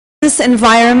business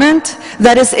environment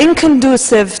that is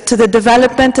inconducive to the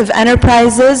development of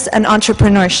enterprises and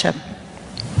entrepreneurship,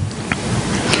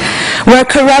 where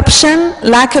corruption,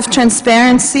 lack of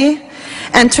transparency,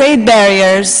 and trade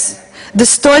barriers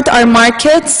distort our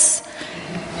markets,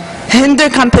 hinder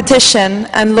competition,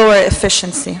 and lower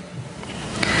efficiency.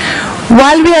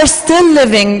 While we are still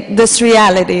living this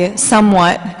reality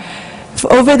somewhat,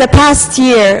 over the past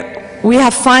year, we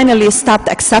have finally stopped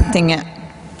accepting it.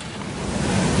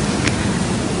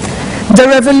 The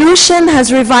revolution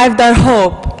has revived our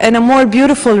hope in a more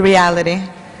beautiful reality,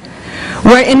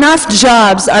 where enough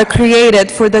jobs are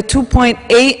created for the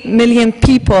 2.8 million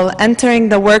people entering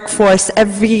the workforce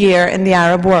every year in the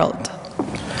Arab world.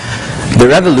 The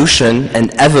revolution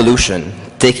and evolution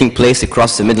taking place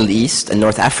across the Middle East and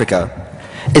North Africa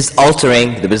is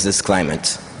altering the business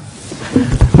climate.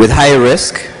 With higher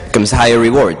risk comes higher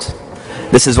reward.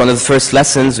 This is one of the first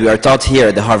lessons we are taught here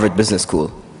at the Harvard Business School.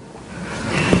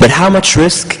 But how much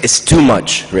risk is too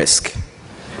much risk?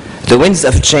 The winds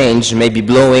of change may be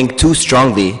blowing too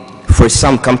strongly for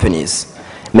some companies,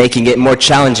 making it more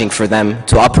challenging for them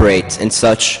to operate in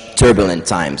such turbulent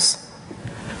times.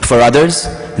 For others,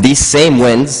 these same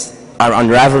winds are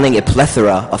unraveling a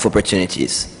plethora of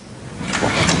opportunities.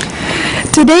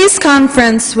 Today's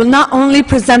conference will not only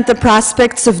present the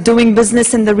prospects of doing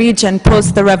business in the region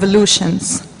post the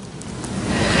revolutions.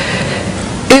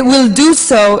 It will do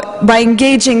so by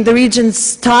engaging the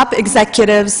region's top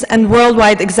executives and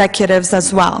worldwide executives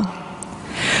as well.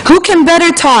 Who can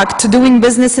better talk to doing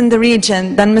business in the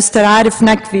region than Mr. Arif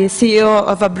Naqvi, CEO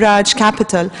of Abraaj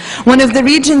Capital, one of the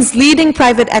region's leading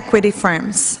private equity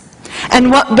firms?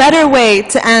 And what better way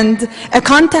to end a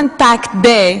content-packed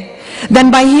day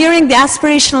than by hearing the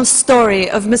aspirational story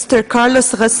of Mr.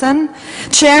 Carlos Ghassan,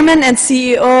 Chairman and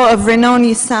CEO of Renault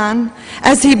Nissan,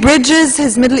 as he bridges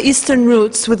his Middle Eastern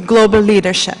roots with global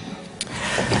leadership.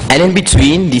 And in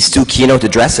between these two keynote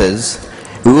addresses,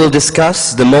 we will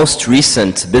discuss the most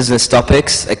recent business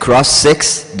topics across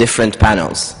 6 different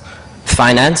panels: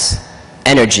 finance,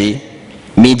 energy,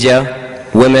 media,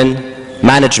 women,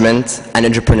 management, and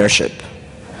entrepreneurship.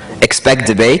 Expect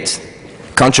debate,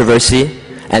 controversy,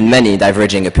 and many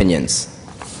diverging opinions.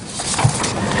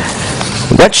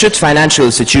 What should financial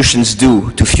institutions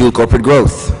do to fuel corporate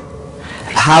growth?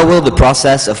 How will the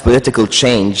process of political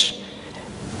change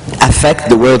affect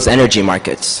the world's energy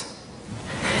markets?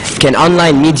 Can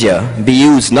online media be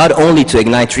used not only to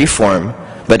ignite reform,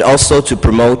 but also to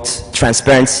promote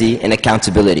transparency and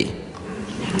accountability?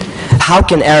 How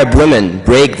can Arab women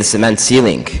break the cement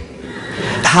ceiling?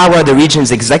 How are the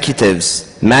region's executives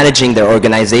managing their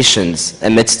organizations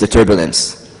amidst the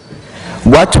turbulence?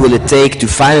 What will it take to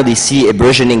finally see a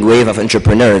burgeoning wave of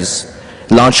entrepreneurs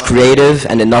launch creative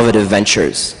and innovative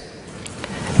ventures?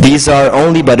 These are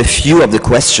only but a few of the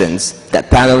questions that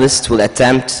panelists will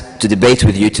attempt to debate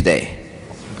with you today.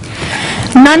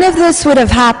 None of this would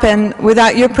have happened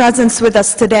without your presence with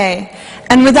us today,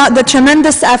 and without the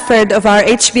tremendous effort of our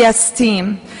HBS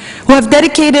team, who have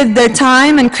dedicated their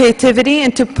time and creativity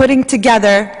into putting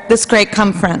together this great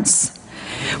conference.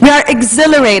 We are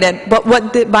exhilarated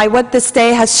by what this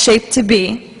day has shaped to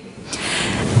be,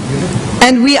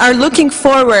 and we are looking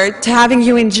forward to having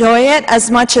you enjoy it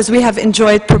as much as we have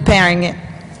enjoyed preparing it.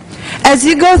 As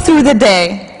you go through the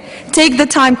day, take the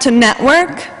time to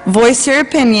network, voice your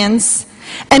opinions,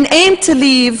 and aim to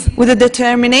leave with a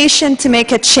determination to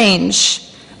make a change,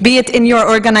 be it in your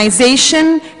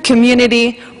organization,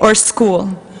 community, or school.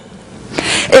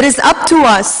 It is up to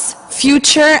us,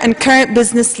 future and current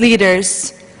business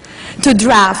leaders, to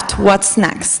draft what's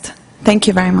next. Thank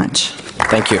you very much.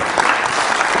 Thank you.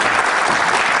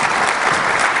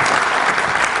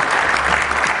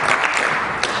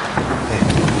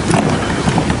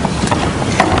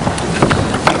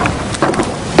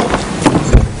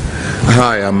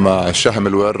 Hi, I'm Shaham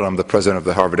Al-War. I'm the president of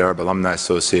the Harvard Arab Alumni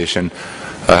Association.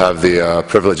 I have the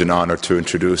privilege and honor to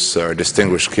introduce our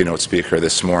distinguished keynote speaker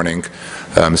this morning,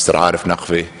 Mr. Arif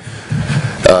Naqvi.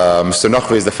 Mr.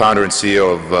 Naqvi is the founder and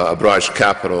CEO of Abraaj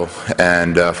Capital,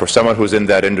 and for someone who's in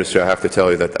that industry, I have to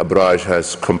tell you that Abraaj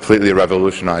has completely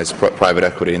revolutionized private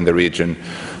equity in the region.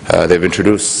 They've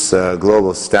introduced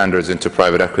global standards into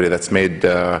private equity that's made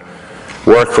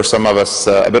work for some of us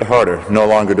a bit harder. No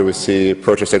longer do we see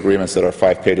purchase agreements that are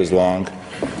 5 pages long.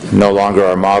 No longer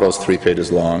are models 3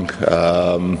 pages long.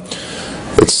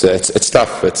 It's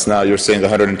tough. It's now you're seeing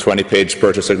 120-page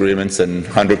purchase agreements and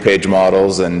 100-page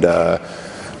models, and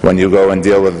when you go and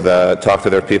deal with, talk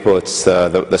to their people, it's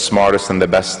the smartest and the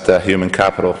best human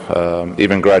capital,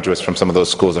 even graduates from some of those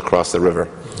schools across the river.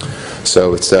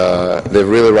 So they've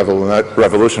really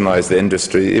revolutionized the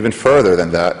industry. Even further than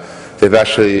that, they've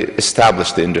actually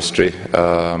established the industry.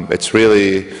 It's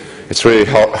really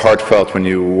heartfelt when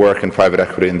you work in private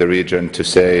equity in the region to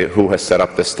say who has set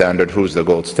up the standard, who's the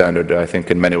gold standard. I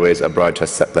think in many ways Abraaj has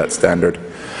set that standard.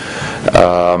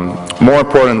 More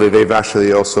importantly, they've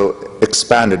actually also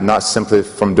expanded, not simply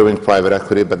from doing private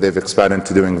equity, but they've expanded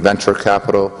into doing venture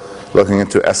capital, looking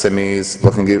into SMEs,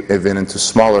 looking even into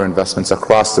smaller investments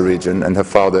across the region, and have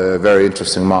found a very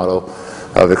interesting model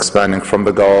of expanding from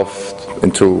the Gulf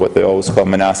into what they always call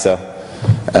MENA,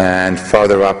 and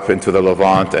farther up into the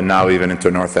Levant, and now even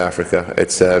into North Africa.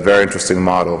 It's a very interesting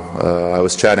model. I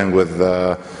was chatting with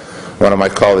one of my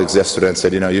colleagues yesterday and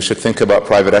said, you should think about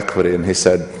private equity. And he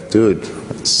said, dude,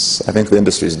 I think the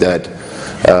industry's dead.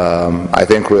 I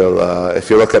think if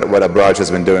you look at what Abraaj has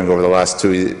been doing over the last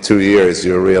two years,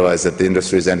 you'll realize that the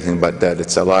industry is anything but dead.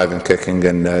 It's alive and kicking,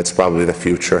 and it's probably the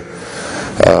future.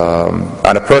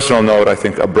 On a personal note, I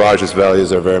think Abraaj's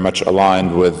values are very much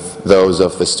aligned with those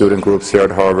of the student groups here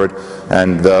at Harvard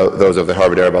and those of the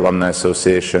Harvard Arab Alumni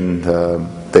Association.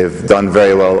 They've done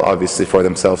very well, obviously, for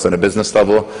themselves on a business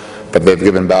level, but they've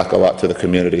given back a lot to the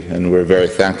community, and we're very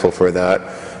thankful for that.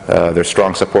 They're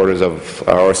strong supporters of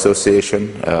our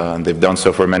association, and they've done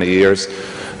so for many years.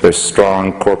 There's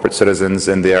strong corporate citizens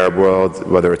in the Arab world,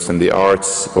 whether it's in the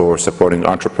arts or supporting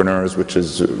entrepreneurs, which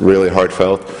is really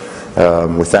heartfelt.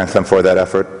 We thank them for that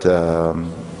effort.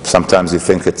 Sometimes you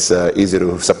think it's easy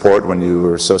to support when you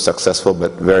are so successful,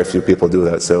 but very few people do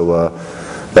that. So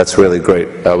that's really great.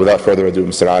 Without further ado,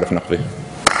 Mr. Arif Naqvi.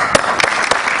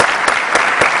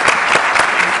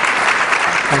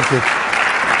 Thank you.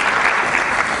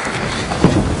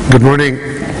 Good morning.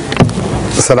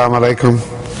 Assalamu alaikum.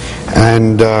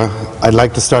 And I'd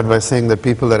like to start by saying that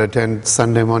people that attend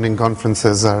Sunday morning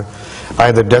conferences are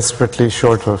either desperately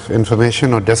short of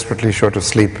information or desperately short of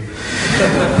sleep.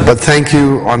 But thank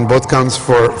you on both counts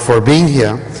for being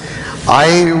here.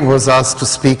 I was asked to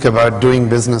speak about doing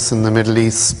business in the Middle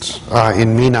East,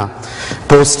 in MENA,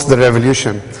 post the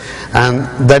revolution. And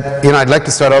that, I'd like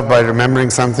to start off by remembering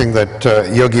something that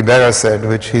Yogi Berra said,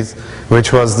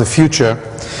 which was, the future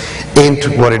ain't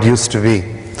what it used to be.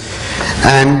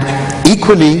 And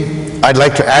equally, I'd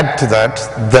like to add to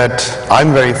that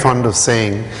I'm very fond of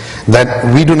saying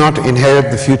that we do not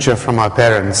inherit the future from our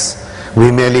parents,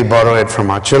 we merely borrow it from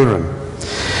our children.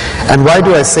 And why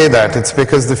do I say that? It's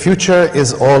because the future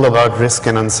is all about risk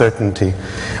and uncertainty.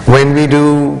 When we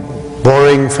do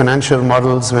boring financial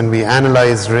models, when we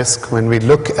analyze risk, when we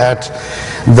look at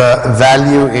the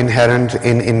value inherent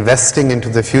in investing into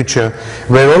the future,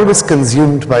 we're always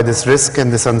consumed by this risk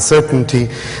and this uncertainty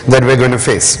that we're going to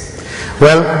face.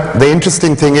 Well, the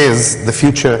interesting thing is the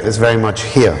future is very much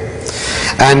here.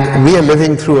 And we are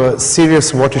living through a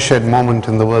serious watershed moment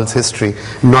in the world's history,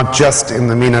 not just in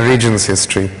the MENA region's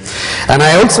history. And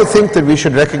I also think that we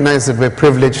should recognize that we're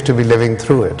privileged to be living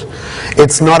through it.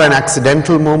 It's not an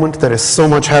accidental moment. There is so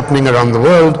much happening around the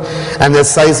world, and there's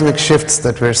seismic shifts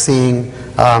that we're seeing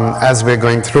as we're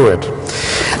going through it.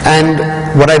 And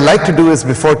what I'd like to do is,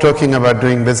 before talking about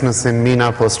doing business in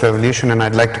MENA post-revolution, and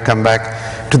I'd like to come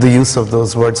back to the use of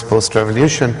those words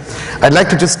post-revolution, I'd like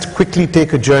to just quickly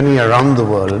take a journey around the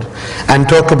world and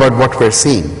talk about what we're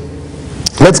seeing.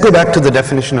 Let's go back to the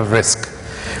definition of risk.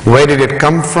 Where did it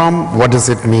come from? What does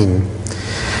it mean?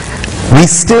 We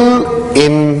still,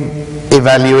 in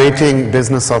evaluating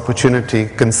business opportunity,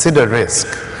 consider risk,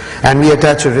 and we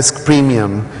attach a risk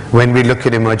premium when we look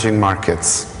at emerging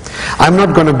markets. I'm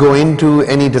not going to go into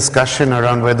any discussion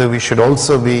around whether we should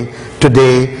also be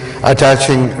today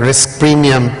attaching risk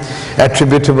premium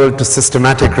attributable to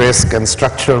systematic risk and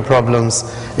structural problems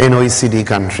in OECD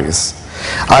countries.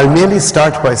 I'll merely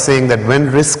start by saying that when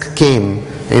risk came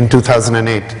in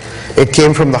 2008, it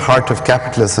came from the heart of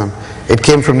capitalism. It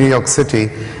came from New York City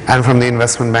and from the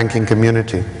investment banking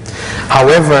community.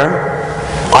 However,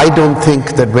 I don't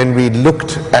think that when we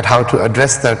looked at how to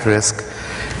address that risk,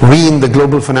 we in the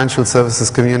global financial services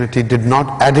community did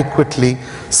not adequately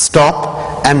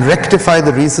stop and rectify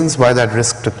the reasons why that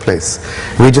risk took place.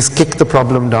 We just kicked the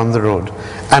problem down the road.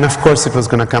 And of course it was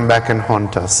going to come back and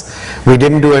haunt us. We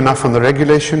didn't do enough on the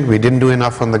regulation, we didn't do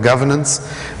enough on the governance,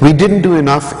 we didn't do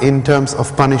enough in terms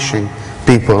of punishing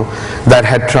people that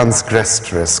had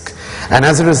transgressed risk. And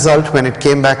as a result, when it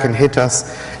came back and hit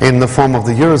us in the form of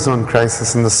the Eurozone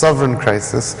crisis and the sovereign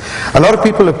crisis, a lot of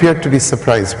people appeared to be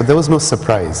surprised, but there was no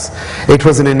surprise. It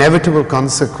was an inevitable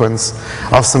consequence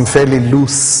of some fairly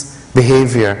loose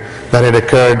behavior that had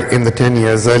occurred in the 10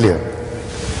 years earlier.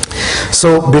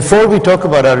 So before we talk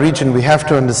about our region, we have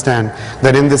to understand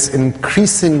that in this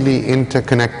increasingly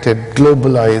interconnected,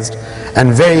 globalized,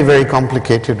 and very, very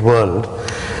complicated world,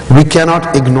 We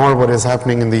cannot ignore what is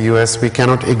happening in the US. We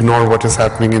cannot ignore what is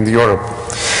happening in Europe.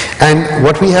 And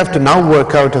what we have to now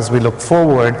work out as we look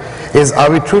forward is, are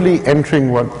we truly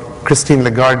entering what Christine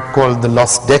Lagarde called the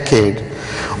lost decade,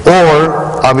 or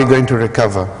are we going to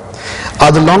recover?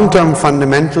 Are the long-term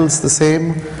fundamentals the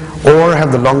same, or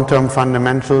have the long-term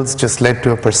fundamentals just led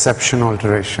to a perception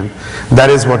alteration? That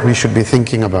is what we should be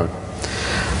thinking about.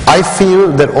 I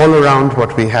feel that all around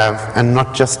what we have, and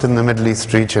not just in the Middle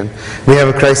East region, we have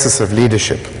a crisis of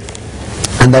leadership.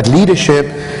 And that leadership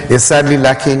is sadly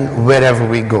lacking wherever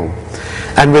we go.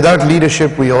 And without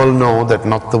leadership, we all know that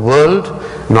not the world,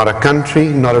 not a country,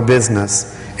 not a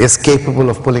business is capable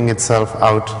of pulling itself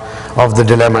out of the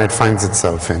dilemma it finds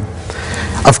itself in.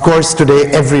 Of course, today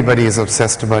everybody is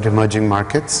obsessed about emerging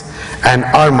markets, and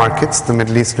our markets, the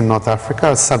Middle East and North Africa,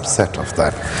 are a subset of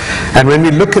that. And when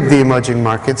we look at the emerging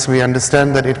markets, we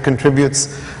understand that it contributes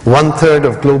 1/3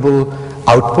 of global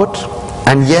output,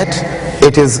 and yet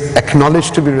it is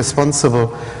acknowledged to be responsible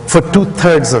for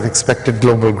 2/3 of expected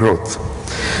global growth.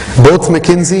 Both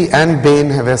McKinsey and Bain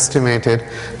have estimated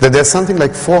that there's something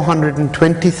like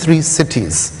 423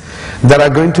 cities that are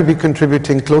going to be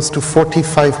contributing close to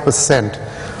 45%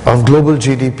 of global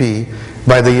GDP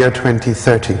by the year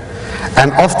 2030.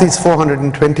 And of these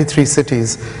 423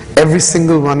 cities, every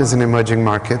single one is in emerging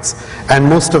markets, and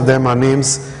most of them are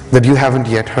names that you haven't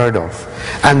yet heard of.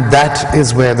 And that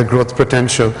is where the growth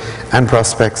potential and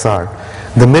prospects are.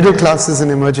 The middle classes in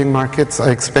emerging markets are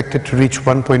expected to reach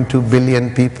 1.2 billion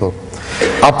people,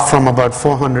 up from about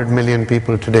 400 million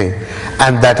people today.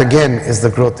 And that again is the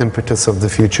growth impetus of the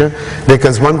future,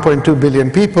 because 1.2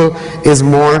 billion people is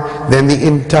more than the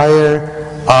entire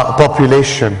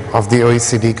population of the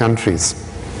OECD countries.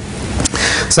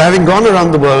 So having gone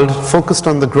around the world, focused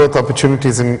on the growth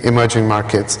opportunities in emerging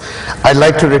markets, I'd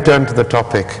like to return to the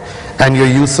topic and your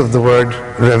use of the word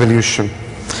revolution.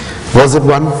 Was it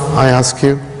one, I ask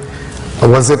you? Or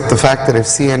was it the fact that if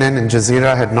CNN and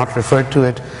Jazeera had not referred to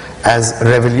it as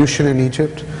revolution in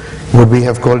Egypt, would we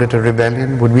have called it a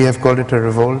rebellion? Would we have called it a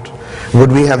revolt?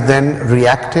 Would we have then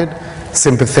reacted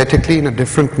sympathetically in a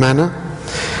different manner?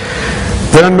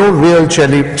 There are no real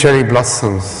cherry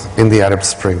blossoms in the Arab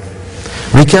Spring.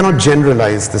 We cannot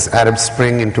generalize this Arab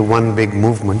Spring into one big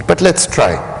movement, but let's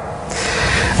try.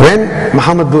 When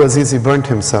Mohammed Bouazizi burnt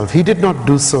himself, he did not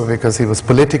do so because he was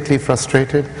politically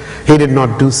frustrated. He did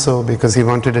not do so because he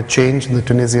wanted a change in the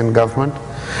Tunisian government.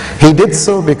 He did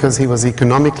so because he was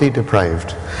economically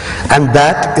deprived. And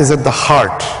that is at the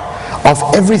heart of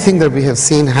everything that we have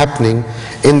seen happening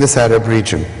in this Arab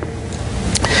region.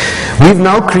 We've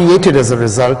now created, as a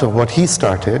result of what he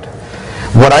started,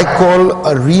 what I call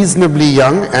a reasonably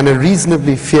young and a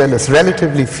reasonably fearless,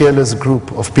 relatively fearless group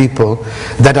of people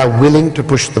that are willing to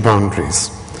push the boundaries.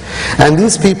 And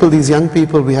these people, these young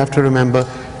people, we have to remember,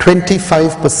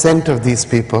 25% of these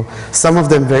people, some of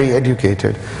them very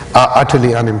educated, are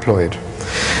utterly unemployed.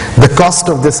 The cost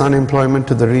of this unemployment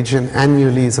to the region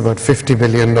annually is about $50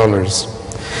 billion.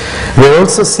 We're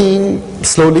also seeing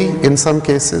slowly in some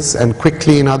cases and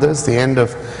quickly in others the end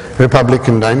of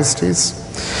Republican dynasties.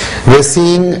 We're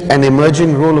seeing an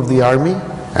emerging role of the army,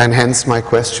 and hence my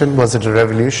question, was it a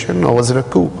revolution or was it a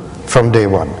coup from day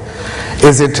one?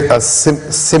 Is it a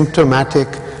symptomatic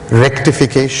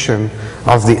rectification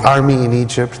of the army in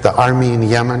Egypt, the army in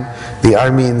Yemen, the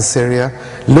army in Syria,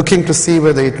 looking to see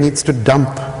whether it needs to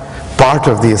dump part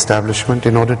of the establishment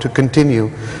in order to continue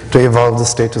to evolve the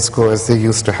status quo as they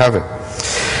used to have it?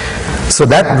 So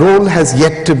that role has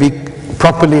yet to be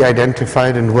properly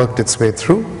identified and worked its way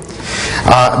through.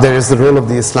 There is the role of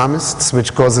the Islamists,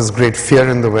 which causes great fear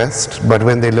in the West, but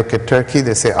when they look at Turkey,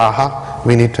 they say, aha,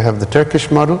 we need to have the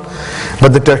Turkish model.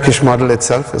 But the Turkish model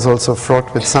itself is also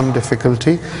fraught with some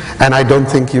difficulty, and I don't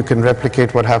think you can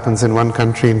replicate what happens in one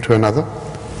country into another.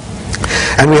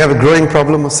 And we have a growing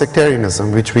problem of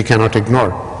sectarianism, which we cannot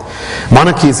ignore.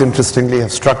 Monarchies, interestingly,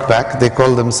 have struck back. They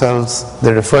call themselves,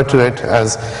 they refer to it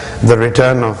as the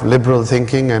return of liberal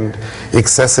thinking and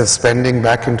excessive spending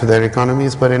back into their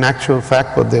economies, but in actual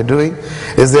fact what they're doing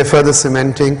is they're further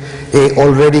cementing a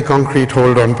already concrete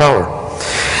hold on power.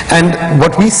 And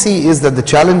what we see is that the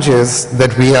challenges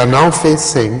that we are now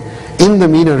facing in the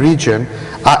MENA region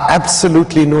are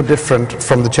absolutely no different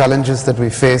from the challenges that we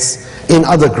face in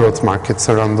other growth markets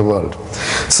around the world.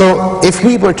 So if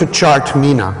we were to chart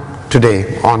MENA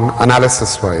today on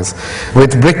analysis-wise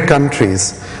with BRIC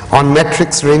countries on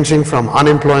metrics ranging from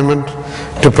unemployment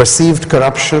to perceived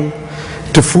corruption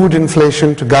to food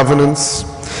inflation to governance,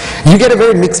 you get a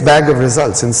very mixed bag of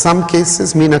results. In some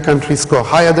cases, MENA countries score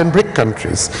higher than BRIC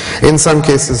countries. In some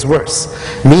cases, worse.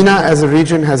 MENA as a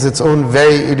region has its own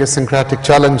very idiosyncratic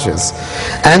challenges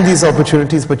and these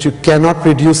opportunities, but you cannot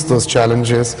reduce those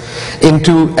challenges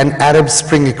into an Arab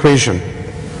Spring equation.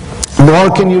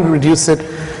 Nor can you reduce it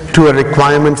to a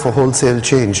requirement for wholesale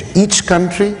change. Each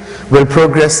country will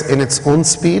progress in its own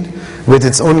speed with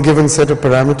its own given set of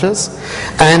parameters,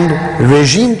 and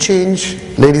regime change,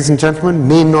 ladies and gentlemen,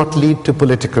 may not lead to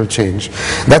political change.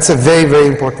 That's a very, very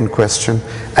important question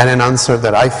and an answer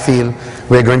that I feel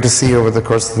we're going to see over the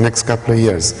course of the next couple of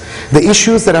years. The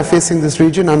issues that are facing this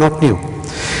region are not new.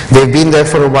 They've been there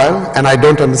for a while, and I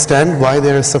don't understand why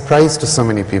they're a surprise to so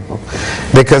many people.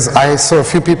 Because I saw a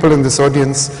few people in this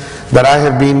audience that I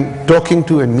have been talking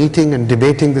to and meeting and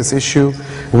debating this issue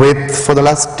with for the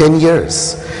last 10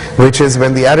 years, which is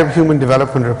when the Arab Human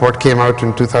Development Report came out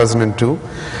in 2002.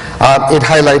 It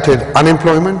highlighted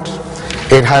unemployment,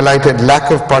 it highlighted lack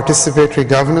of participatory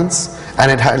governance, and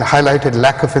it highlighted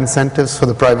lack of incentives for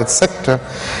the private sector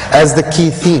as the key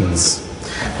themes.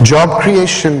 Job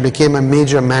creation became a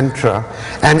major mantra,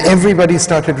 and everybody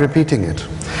started repeating it.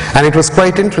 And it was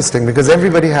quite interesting because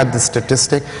everybody had this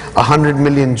statistic, 100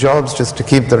 million jobs just to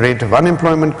keep the rate of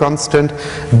unemployment constant.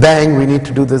 Bang, we need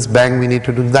to do this, bang, we need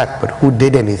to do that. But who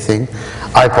did anything?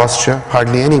 I posture,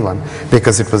 hardly anyone,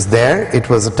 because it was there, it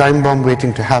was a time bomb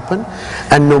waiting to happen,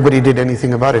 and nobody did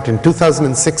anything about it. In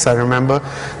 2006, I remember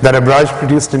that Abraaj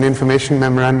produced an information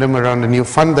memorandum around a new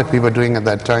fund that we were doing at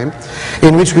that time,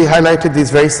 in which we highlighted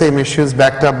these very same issues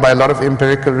backed up by a lot of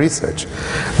empirical research.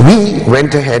 We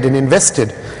went ahead and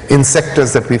invested in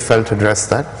sectors that we felt addressed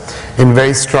that, in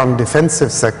very strong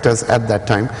defensive sectors at that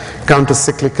time,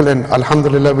 counter-cyclical, and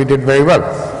alhamdulillah we did very well.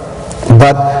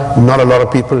 But not a lot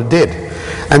of people did.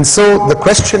 And so the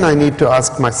question I need to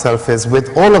ask myself is,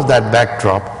 with all of that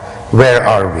backdrop, where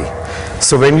are we?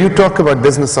 So when you talk about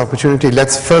business opportunity,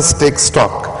 let's first take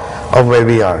stock of where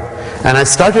we are. And I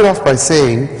started off by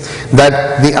saying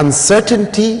that the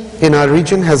uncertainty in our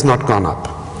region has not gone up.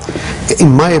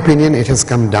 In my opinion, it has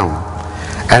come down.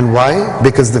 And why?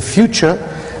 Because the future,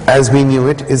 as we knew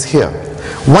it, is here.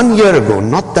 1 year ago,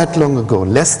 not that long ago,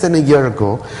 less than a year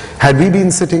ago, had we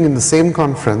been sitting in the same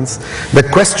conference, the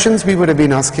questions we would have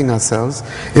been asking ourselves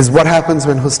is, what happens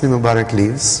when Hosni Mubarak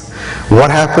leaves? What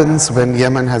happens when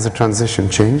Yemen has a transition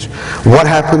change? What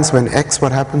happens when X?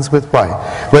 What happens with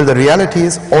Y? Well, the reality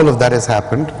is all of that has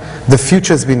happened. The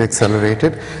future has been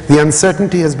accelerated. The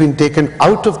uncertainty has been taken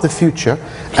out of the future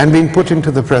and been put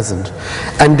into the present.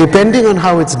 And depending on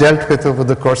how it's dealt with over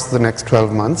the course of the next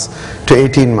 12 months to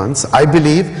 18 months, I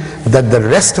believe that the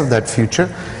rest of that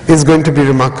future is going to be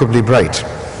remarkably bright.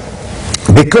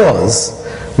 Because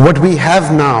what we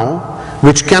have now,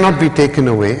 which cannot be taken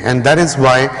away, and that is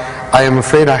why I am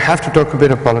afraid I have to talk a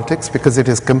bit of politics, because it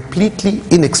is completely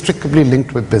inextricably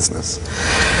linked with business.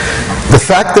 The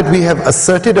fact that we have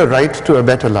asserted a right to a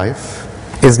better life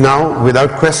is now,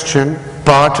 without question,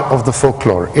 part of the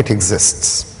folklore. It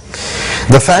exists.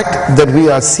 The fact that we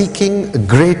are seeking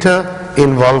greater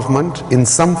involvement in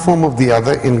some form or the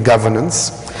other in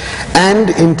governance and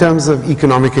in terms of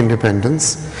economic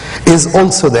independence is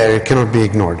also there. It cannot be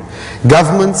ignored.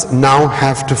 Governments now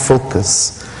have to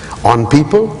focus on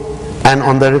people and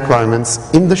on their requirements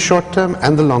in the short term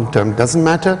and the long term. Doesn't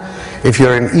matter if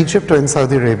you're in Egypt or in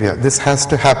Saudi Arabia, this has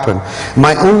to happen.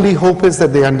 My only hope is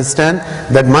that they understand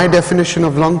that my definition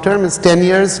of long term is 10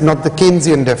 years, not the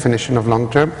Keynesian definition of long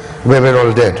term, where we're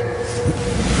all dead.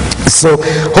 So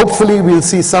hopefully we'll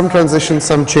see some transition,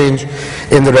 some change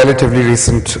in the relatively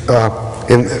recent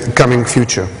coming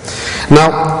future.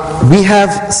 Now, we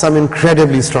have some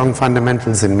incredibly strong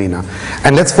fundamentals in MENA,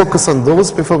 and let's focus on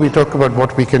those before we talk about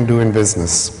what we can do in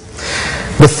business.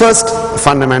 The first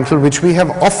fundamental, which we have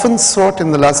often sought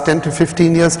in the last 10 to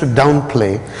 15 years to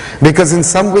downplay, because in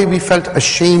some way we felt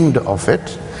ashamed of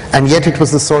it, and yet it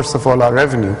was the source of all our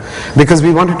revenue, because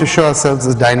we wanted to show ourselves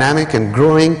as dynamic and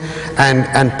growing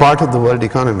and part of the world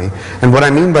economy. And what I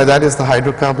mean by that is the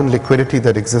hydrocarbon liquidity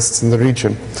that exists in the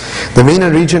region. The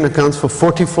MENA region accounts for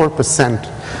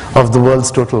 44% of the world's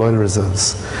total oil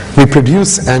reserves. We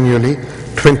produce annually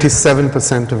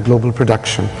 27% of global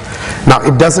production. Now,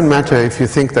 it doesn't matter if you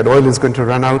think that oil is going to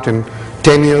run out in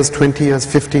 10 years, 20 years,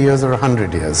 50 years, or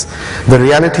 100 years. The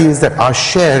reality is that our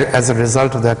share, as a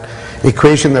result of that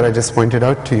equation that I just pointed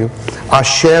out to you, our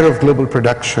share of global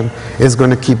production is going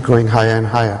to keep going higher and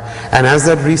higher. And as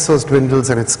that resource dwindles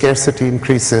and its scarcity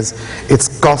increases,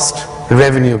 its cost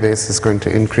revenue base is going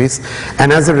to increase.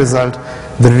 And as a result,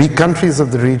 the countries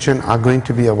of the region are going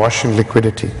to be awash in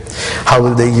liquidity. How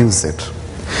will they use it?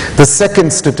 The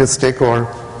second statistic or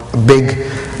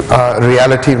big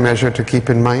reality measure to keep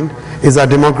in mind is our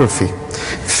demography.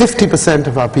 50%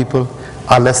 of our people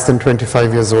are less than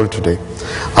 25 years old today.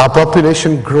 Our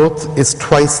population growth is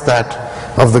twice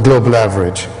that of the global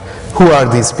average. Who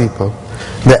are these people?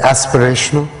 They're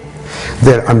aspirational,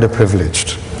 they're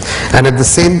underprivileged. And at the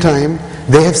same time,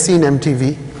 they have seen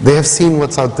MTV, they have seen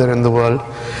what's out there in the world,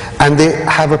 and they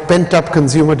have a pent-up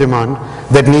consumer demand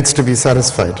that needs to be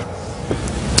satisfied.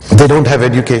 They don't have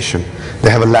education, they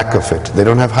have a lack of it. They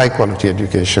don't have high-quality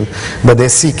education, but they're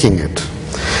seeking it.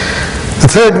 The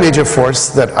third major force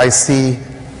that I see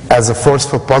as a force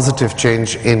for positive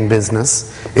change in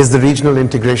business is the regional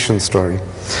integration story.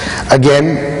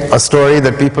 Again, a story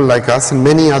that people like us and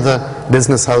many other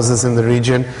business houses in the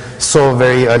region saw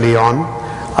very early on.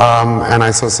 And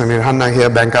I saw Samir Hanna here,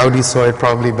 Bank Audi saw it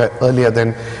probably earlier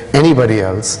than anybody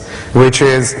else, which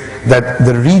is that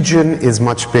the region is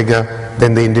much bigger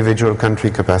than the individual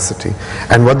country capacity.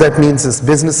 And what that means is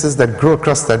businesses that grow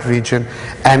across that region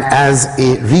and as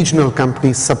a regional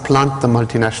company supplant the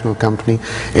multinational company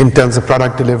in terms of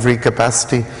product delivery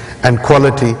capacity and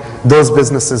quality, those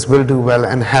businesses will do well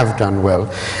and have done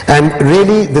well. And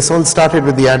really this all started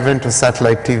with the advent of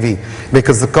satellite TV,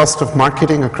 because the cost of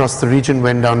marketing across the region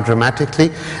went down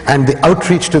dramatically and the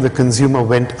outreach to the consumer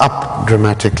went up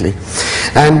dramatically.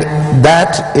 And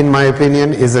that, in my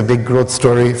opinion, is a big growth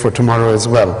story for tomorrow as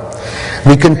well.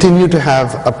 We continue to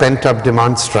have a pent-up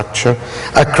demand structure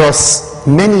across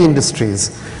many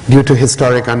industries due to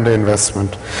historic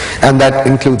underinvestment. And that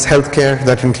includes healthcare,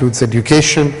 that includes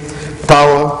education,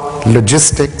 power,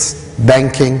 logistics,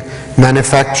 banking,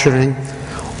 manufacturing,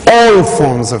 all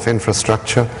forms of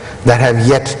infrastructure that have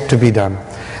yet to be done.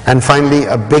 And finally,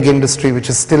 a big industry which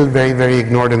is still very, very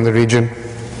ignored in the region,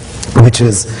 which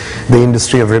is the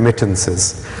industry of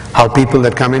remittances. How people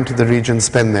that come into the region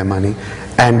spend their money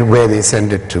and where they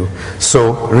send it to.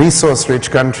 So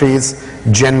resource-rich countries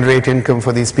generate income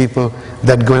for these people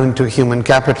that go into human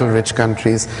capital-rich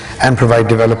countries and provide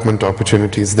development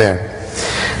opportunities there.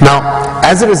 Now,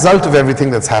 as a result of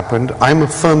everything that's happened, I'm a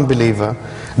firm believer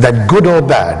that good or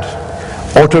bad,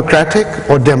 autocratic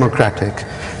or democratic,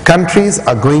 countries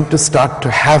are going to start to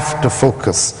have to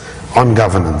focus on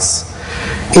governance.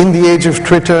 In the age of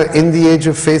Twitter, in the age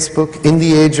of Facebook, in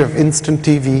the age of instant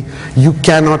TV, you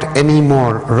cannot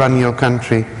anymore run your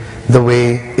country the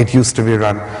way it used to be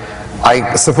run.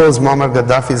 I suppose Muammar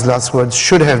Gaddafi's last words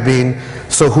should have been,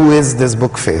 "So who is this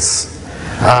book face?"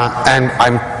 And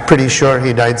I'm pretty sure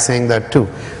he died saying that too.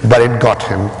 But it got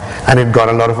him, and it got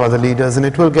a lot of other leaders, and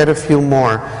it will get a few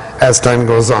more as time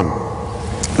goes on.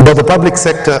 But the public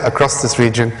sector across this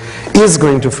region is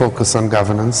going to focus on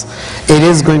governance. It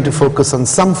is going to focus on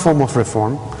some form of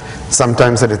reform,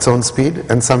 sometimes at its own speed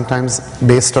and sometimes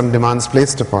based on demands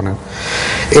placed upon it.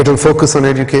 It will focus on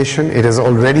education. It has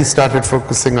already started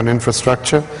focusing on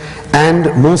infrastructure.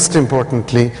 And most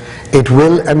importantly, it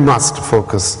will and must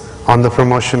focus on the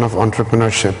promotion of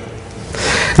entrepreneurship.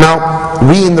 Now,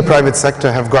 we in the private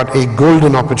sector have got a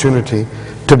golden opportunity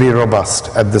to be robust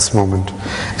at this moment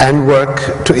and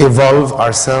work to evolve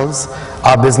ourselves,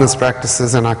 our business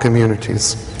practices and our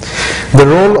communities. The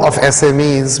role of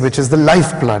SMEs, which is the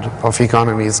lifeblood of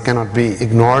economies, cannot be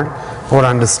ignored or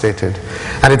understated.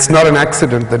 And it's not an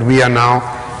accident that we are now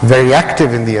very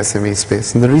active in the SME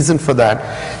space. And the reason for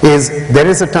that is there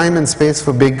is a time and space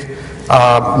for big,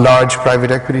 large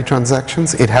private equity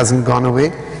transactions. It hasn't gone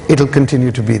away. It'll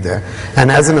continue to be there.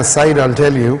 And as an aside, I'll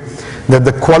tell you that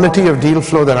the quality of deal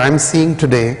flow that I'm seeing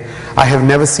today, I have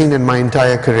never seen in my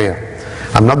entire career.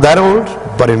 I'm not that old,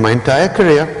 but in my entire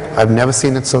career, I've never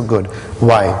seen it so good.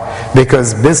 Why?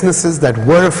 Because businesses that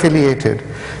were affiliated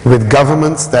with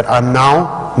governments that are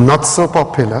now not so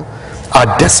popular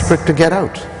are desperate to get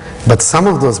out. But some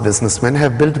of those businessmen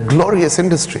have built glorious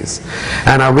industries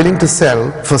and are willing to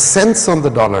sell for cents on the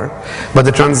dollar, but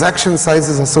the transaction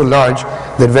sizes are so large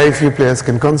that very few players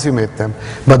can consummate them.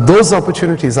 But those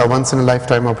opportunities are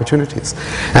once-in-a-lifetime opportunities.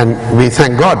 And we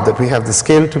thank God that we have the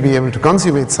scale to be able to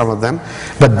consummate some of them,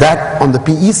 but that on the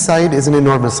PE side is an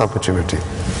enormous opportunity.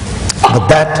 But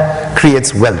that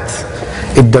creates wealth.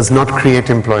 It does not create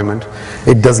employment.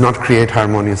 It does not create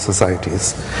harmonious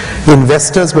societies.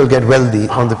 Investors will get wealthy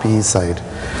on the PE side.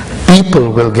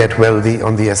 People will get wealthy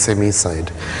on the SME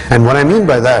side. And what I mean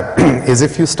by that is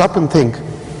if you stop and think,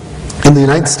 in the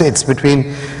United States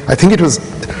between, I think it was,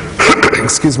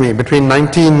 excuse me, between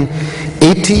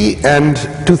 1980 and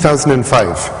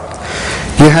 2005,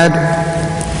 you had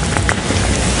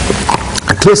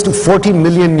close to 40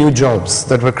 million new jobs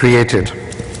that were created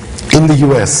in the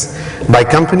US by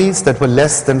companies that were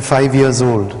less than 5 years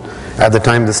old at the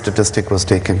time the statistic was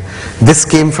taken. This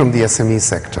came from the SME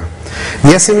sector.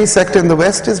 The SME sector in the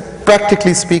West is,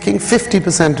 practically speaking,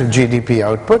 50% of GDP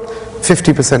output,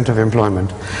 50% of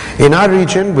employment. In our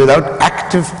region, without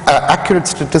accurate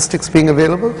statistics being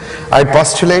available, I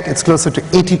postulate it's closer to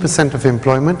 80% of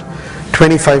employment,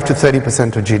 25 to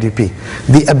 30% of GDP.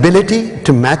 The ability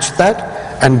to match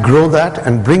that and grow that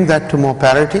and bring that to more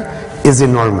parity is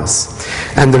enormous.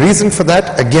 And the reason for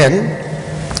that, again,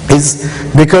 is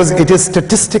because it is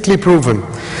statistically proven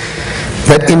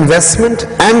that investment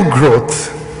and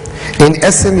growth in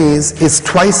SMEs is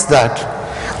twice that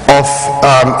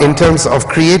of, in terms of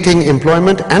creating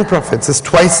employment and profits, is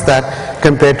twice that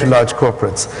compared to large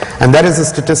corporates. And that is a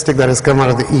statistic that has come out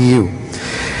of the EU.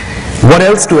 What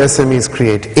else do SMEs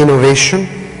create? Innovation,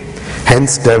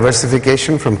 hence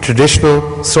diversification from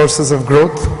traditional sources of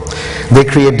growth. They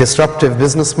create disruptive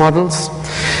business models.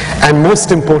 And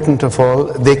most important of all,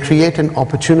 they create an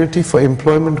opportunity for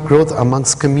employment growth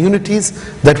amongst communities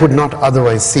that would not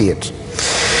otherwise see it.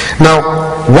 Now,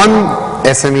 one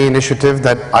SME initiative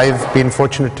that I've been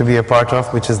fortunate to be a part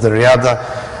of, which is the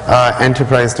Riyadh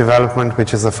Enterprise Development,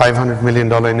 which is a $500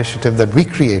 million initiative that we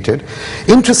created.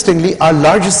 Interestingly, our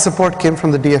largest support came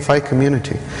from the DFI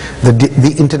community,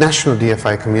 the international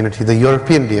DFI community, the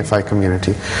European DFI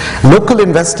community. Local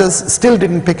investors still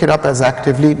didn't pick it up as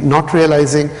actively, not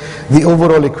realizing the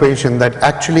overall equation that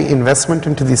actually investment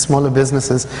into these smaller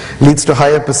businesses leads to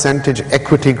higher percentage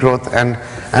equity growth and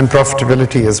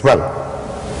profitability as well.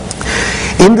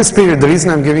 In this period, the reason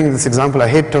I'm giving this example,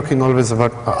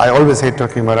 I always hate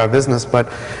talking about our business,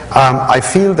 but I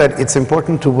feel that it's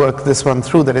important to work this one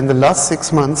through, that in the last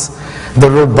 6 months,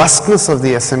 the robustness of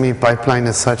the SME pipeline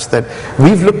is such that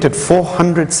we've looked at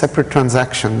 400 separate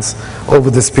transactions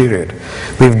over this period.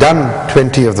 We've done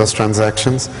 20 of those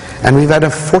transactions, and we've had a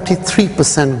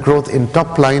 43% growth in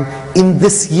top line in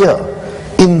this year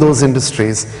in those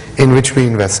industries in which we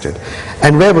invested.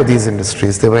 And where were these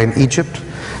industries? They were in Egypt,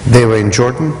 they were in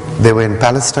Jordan, they were in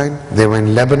Palestine, they were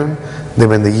in Lebanon, they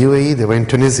were in the UAE, they were in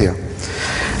Tunisia.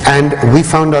 And we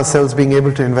found ourselves being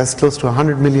able to invest close to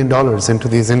 $100 million into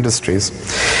these industries.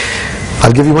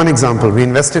 I'll give you one example. We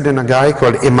invested in a guy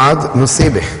called Imad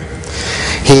Nusebe.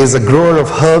 He is a grower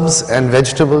of herbs and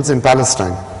vegetables in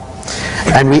Palestine.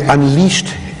 And we unleashed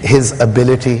his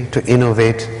ability to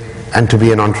innovate and to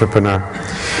be an entrepreneur.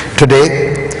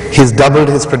 Today, he's doubled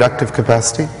his productive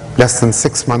capacity, less than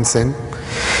 6 months in.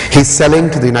 He's selling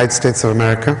to the United States of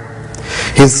America.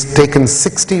 He's taken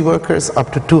 60 workers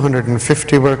up to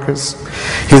 250 workers.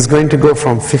 He's going to go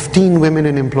from 15 women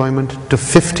in employment to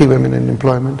 50 women in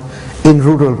employment in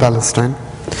rural Palestine.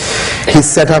 He's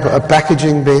set up a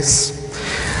packaging base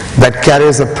that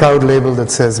carries a proud label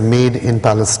that says "Made in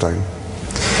Palestine."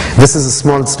 This is a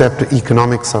small step to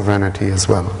economic sovereignty as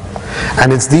well.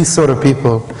 And it's these sort of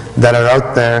people that are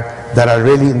out there that are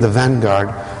really in the vanguard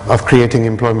of creating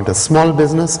employment. A small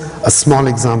business, a small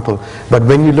example, but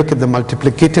when you look at the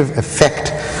multiplicative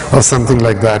effect of something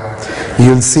like that,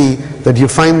 you'll see that you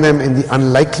find them in the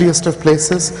unlikeliest of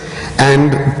places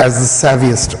and as the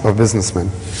savviest of businessmen.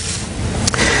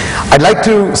 I'd like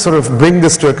to sort of bring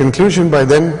this to a conclusion by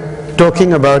then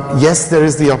talking about, yes, there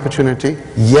is the opportunity,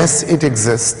 yes, it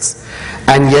exists,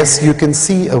 and yes, you can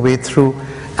see a way through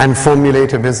and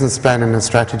formulate a business plan and a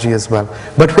strategy as well.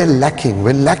 But we're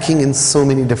lacking in so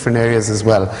many different areas as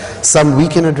well. Some we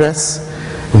can address.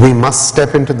 We must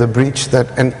step into the breach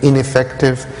that an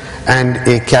ineffective and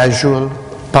a casual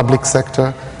public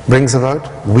sector brings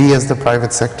about. We as the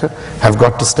private sector have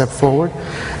got to step forward,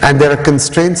 and there are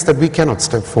constraints that we cannot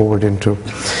step forward into.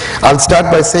 I'll start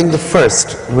by saying the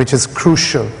first, which is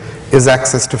crucial, is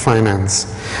access to finance.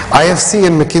 IFC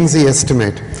and McKinsey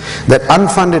estimate that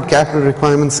unfunded capital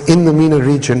requirements in the MENA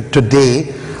region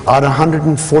today are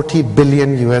 $140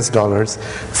 billion US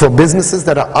for businesses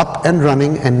that are up and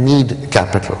running and need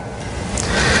capital.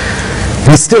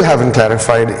 We still haven't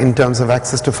clarified in terms of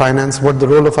access to finance what the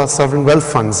role of our sovereign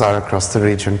wealth funds are across the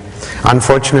region.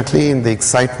 Unfortunately, in the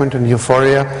excitement and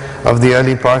euphoria of the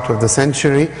early part of the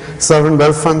century, sovereign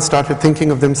wealth funds started thinking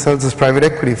of themselves as private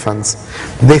equity funds.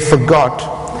 They forgot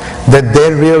that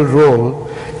their real role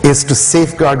is to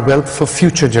safeguard wealth for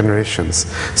future generations.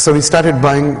 So we started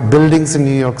buying buildings in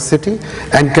New York City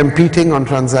and competing on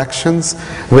transactions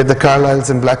with the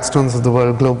Carlyles and Blackstones of the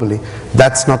world globally.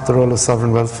 That's not the role of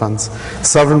sovereign wealth funds.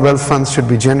 Sovereign wealth funds should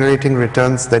be generating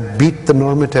returns that beat the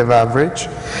normative average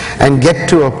and get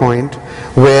to a point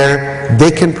where they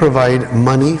can provide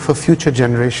money for future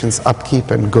generations'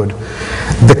 upkeep and good.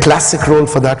 The classic role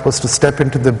for that was to step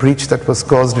into the breach that was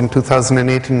caused in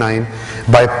 2008 and 9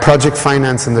 by project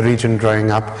finance in the region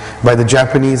drying up, by the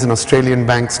Japanese and Australian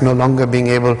banks no longer being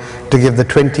able to give the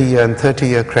 20-year and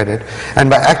 30-year credit, and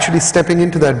by actually stepping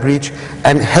into that breach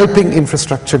and helping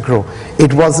infrastructure grow.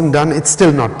 It wasn't done, it's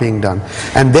still not being done.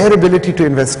 And their ability to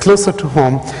invest closer to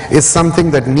home is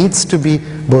something that needs to be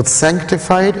both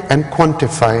sanctified and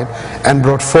quantified and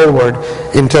brought forward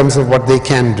in terms of what they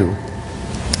can do.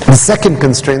 The second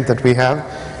constraint that we have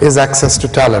is access to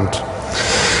talent.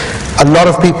 A lot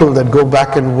of people that go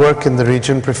back and work in the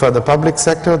region prefer the public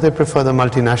sector, they prefer the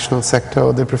multinational sector,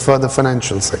 or they prefer the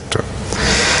financial sector.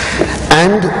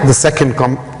 And the second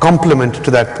complement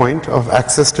to that point of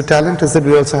access to talent is that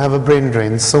we also have a brain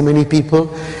drain. So many people,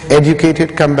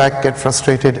 educated, come back, get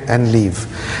frustrated, and leave.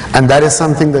 And that is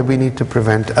something that we need to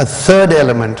prevent. A third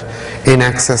element in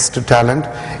access to talent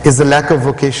is the lack of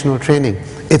vocational training.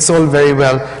 It's all very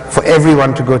well for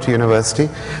everyone to go to university,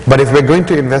 but if we're going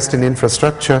to invest in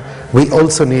infrastructure, we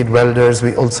also need welders,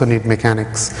 we also need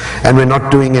mechanics, and we're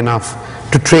not doing enough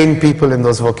to train people in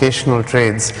those vocational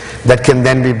trades that can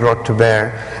then be brought to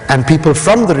bear, and people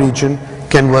from the region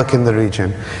can work in the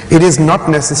region. It is not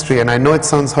necessary, and I know it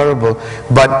sounds horrible,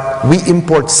 but we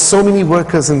import so many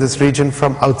workers in this region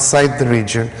from outside the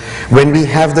region when we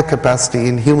have the capacity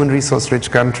in human resource rich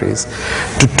countries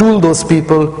to tool those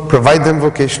people, provide them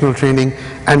vocational training,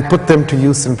 and put them to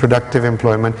use in productive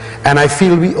employment. And I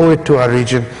feel we owe it to our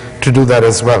region to do that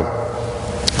as well.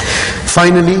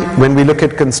 Finally, when we look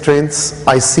at constraints,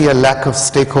 I see a lack of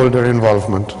stakeholder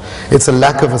involvement. It's a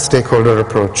lack of a stakeholder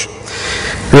approach.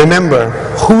 Remember,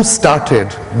 who started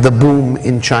the boom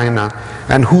in China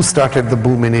and who started the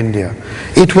boom in India?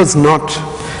 It was not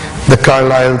the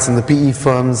Carlyles and the PE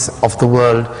firms of the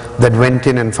world that went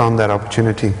in and found that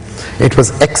opportunity. It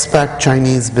was expat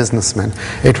Chinese businessmen,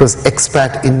 it was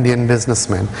expat Indian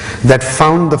businessmen that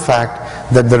found the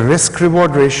fact that the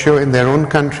risk-reward ratio in their own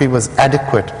country was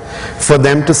adequate for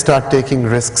them to start taking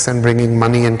risks and bringing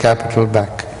money and capital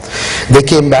back. They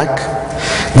came back,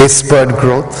 they spurred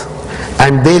growth,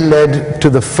 and they led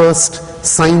to the first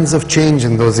signs of change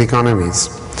in those economies.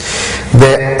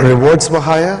 Their rewards were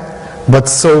higher, but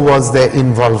so was their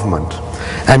involvement.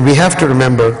 And we have to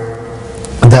remember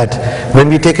that when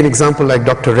we take an example like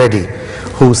Dr. Reddy,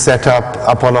 who set up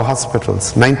Apollo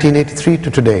hospitals, 1983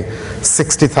 to today,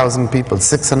 60,000 people,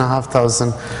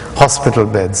 6,500 hospital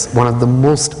beds, one of the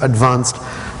most advanced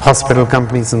hospital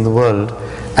companies in the world,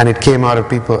 and it came out of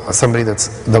people, somebody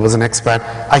that was an expat.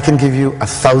 I can give you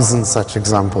 1,000 such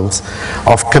examples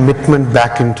of commitment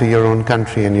back into your own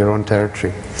country and your own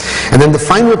territory. And then the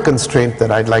final constraint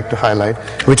that I'd like to highlight,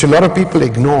 which a lot of people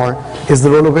ignore, is the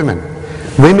role of women.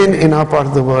 Women in our part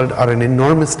of the world are an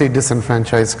enormously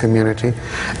disenfranchised community,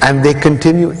 and they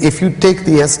continue. If you take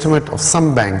the estimate of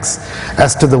some banks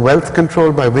as to the wealth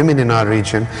controlled by women in our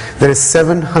region, there is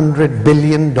 $700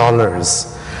 billion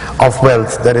of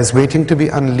wealth that is waiting to be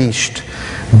unleashed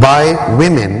by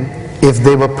women if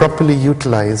they were properly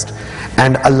utilized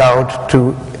and allowed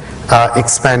to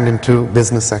expand into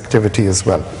business activity as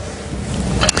well.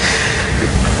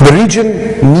 The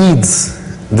region needs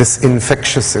this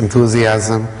infectious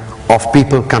enthusiasm of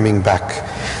people coming back.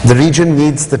 The region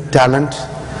needs the talent,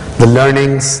 the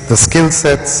learnings, the skill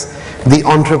sets, the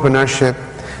entrepreneurship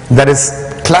that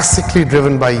is classically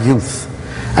driven by youth.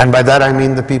 And by that I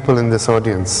mean the people in this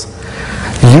audience.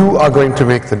 You are going to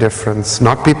make the difference,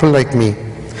 not people like me.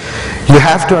 You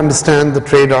have to understand the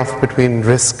trade-off between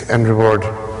risk and reward.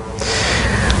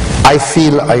 I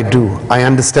feel I do. I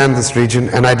understand this region,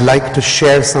 and I'd like to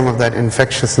share some of that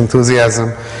infectious enthusiasm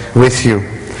with you.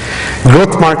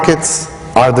 Growth markets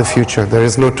are the future. There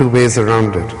is no two ways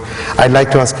around it. I'd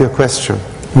like to ask you a question.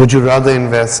 Would you rather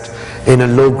invest in a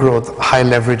low-growth,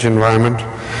 high-leverage environment,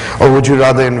 or would you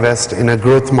rather invest in a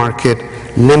growth market,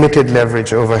 limited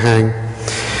leverage overhang,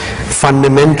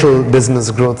 fundamental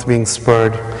business growth being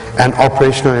spurred, and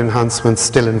operational enhancements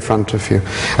still in front of you?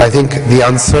 I think the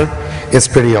answer is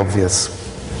pretty obvious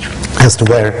as to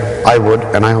where I would,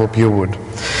 and I hope you would.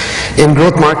 In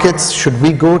growth markets, should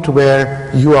we go to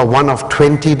where you are one of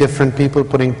 20 different people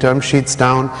putting term sheets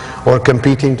down or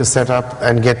competing to set up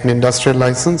and get an industrial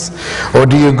license? Or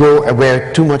do you go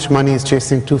where too much money is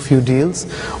chasing too few deals?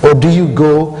 Or do you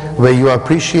go where you are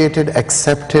appreciated,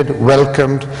 accepted,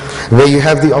 welcomed, where you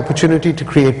have the opportunity to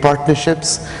create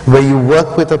partnerships, where you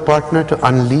work with a partner to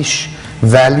unleash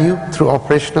value through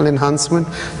operational enhancement,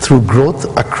 through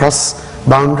growth across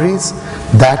boundaries?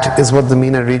 That is what the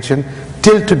MENA region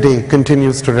till today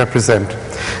continues to represent.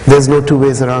 There's no two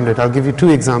ways around it. I'll give you two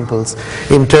examples.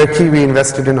 In Turkey, we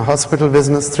invested in a hospital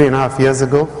business 3.5 years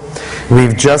ago.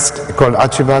 We've just, called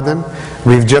Acıbadem,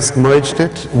 we've just merged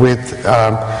it with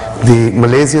the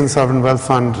Malaysian Sovereign Wealth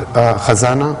Fund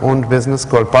Khazana owned business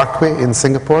called Parkway in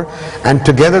Singapore. And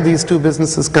together, these two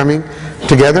businesses coming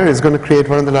together is going to create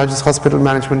one of the largest hospital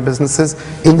management businesses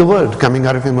in the world coming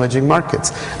out of emerging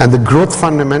markets. And the growth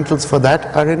fundamentals for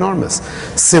that are enormous.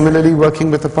 Similarly,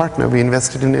 working with a partner, we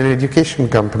invested in an education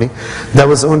company that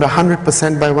was owned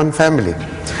 100% by one family.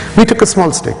 We took a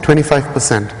small stake,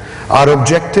 25%. Our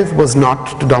objective was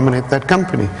not to dominate that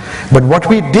company. But what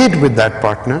we did with that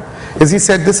partner is he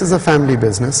said, this is a family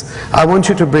business. I want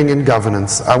you to bring in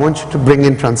governance. I want you to bring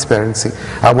in transparency.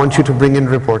 I want you to bring in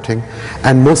reporting.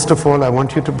 And most of all, I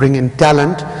want you to bring in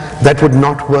talent that would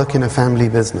not work in a family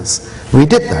business. We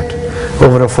did that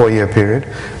over a 4-year period.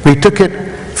 We took it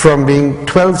from being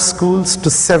 12 schools to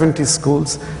 70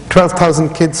 schools,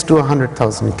 12,000 kids to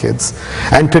 100,000 kids.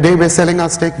 And today we're selling our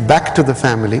stake back to the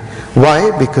family.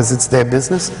 Why? Because it's their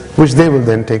business, which they will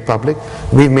then take public.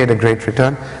 We've made a great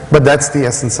return, but that's the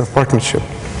essence of partnership.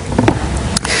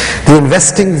 The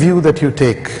investing view that you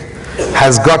take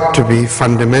has got to be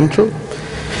fundamental.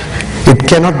 It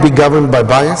cannot be governed by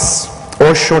bias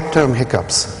or short-term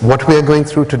hiccups. What we are going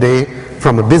through today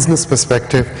from a business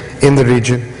perspective in the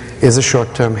region is a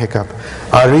short-term hiccup.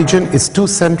 Our region is too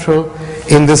central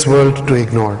in this world to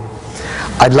ignore.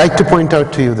 I'd like to point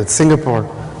out to you that Singapore,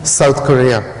 South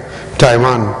Korea,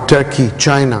 Taiwan, Turkey,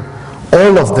 China,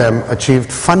 all of them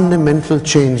achieved fundamental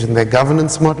change in their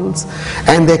governance models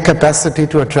and their capacity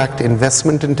to attract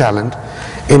investment and talent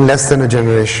in less than a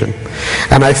generation.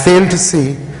 And I fail to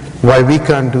see why we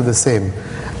can't do the same.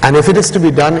 And if it is to be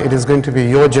done, it is going to be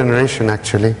your generation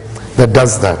actually that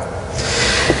does that.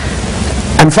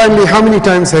 And finally, how many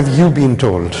times have you been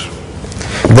told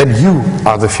that you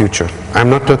are the future? I'm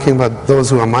not talking about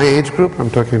those who are my age group, I'm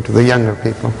talking to the younger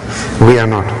people. We are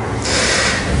not.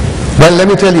 Well, let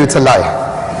me tell you, it's a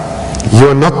lie. You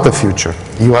are not the future,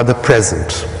 you are the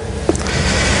present.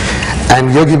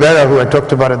 And Yogi Berra, who I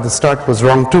talked about at the start, was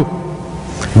wrong too.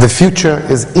 The future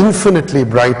is infinitely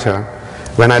brighter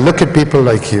when I look at people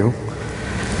like you,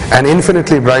 and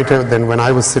infinitely brighter than when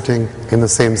I was sitting in the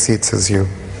same seats as you.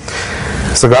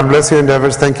 So God bless your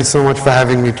endeavors. Thank you so much for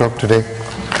having me talk today,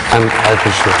 and I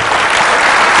appreciate it.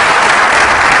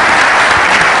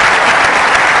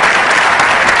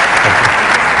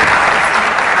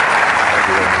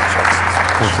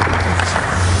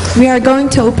 We are going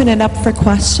to open it up for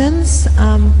questions.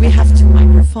 We have 2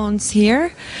 microphones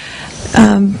here.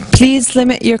 Please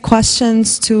limit your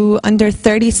questions to under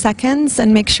 30 seconds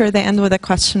and make sure they end with a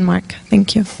question mark.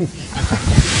 Thank you.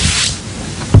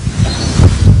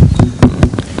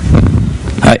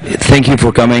 Thank you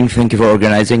for coming. Thank you for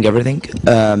organizing everything.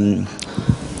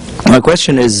 My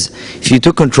question is, if you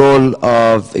took control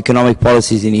of economic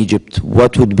policies in Egypt,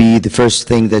 what would be the first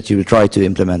thing that you would try to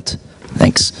implement?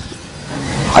 Thanks.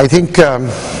 I think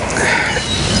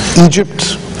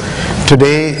Egypt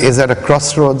today is at a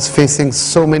crossroads facing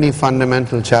so many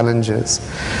fundamental challenges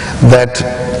that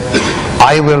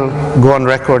I will go on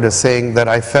record as saying that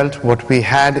I felt what we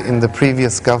had in the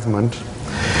previous government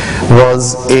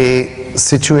was a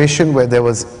situation where there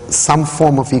was some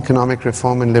form of economic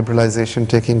reform and liberalization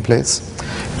taking place,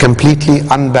 completely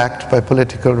unbacked by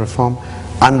political reform,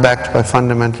 unbacked by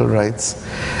fundamental rights,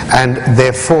 and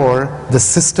therefore the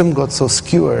system got so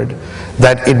skewered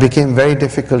that it became very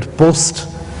difficult post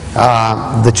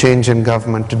the change in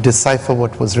government to decipher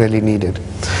what was really needed.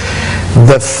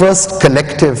 The first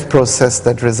collective process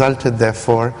that resulted,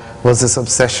 therefore, was this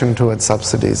obsession towards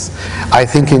subsidies. I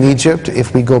think in Egypt,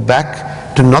 if we go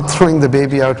back to not throwing the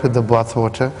baby out with the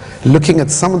bathwater, looking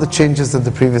at some of the changes that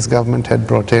the previous government had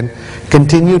brought in,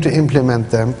 continue to implement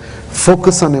them,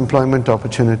 focus on employment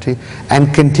opportunity,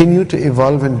 and continue to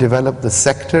evolve and develop the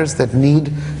sectors that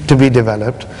need to be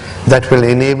developed, that will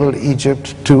enable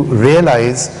Egypt to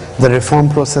realize the reform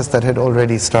process that had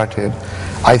already started.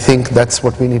 I think that's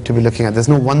what we need to be looking at. There's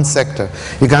no one sector.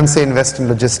 You can't say invest in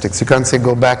logistics. You can't say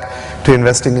go back to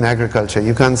investing in agriculture.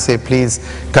 You can't say please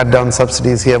cut down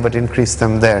subsidies here but increase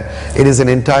them there. It is an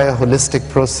entire holistic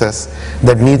process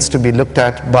that needs to be looked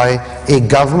at by a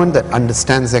government that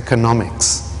understands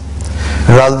economics,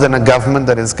 rather than a government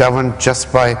that is governed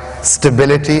just by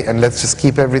stability and let's just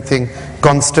keep everything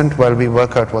constant while we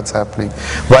work out what's happening.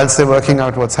 Whilst they're working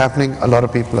out what's happening, a lot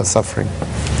of people are suffering.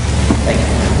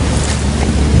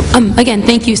 Again,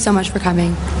 thank you so much for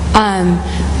coming.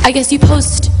 I guess you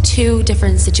posed 2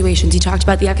 different situations. You talked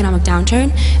about the economic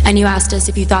downturn, and you asked us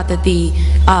if you thought that the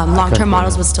long-term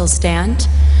models would still stand.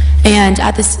 And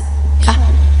at this, yeah.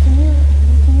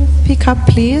 speak up,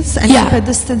 please, and keep a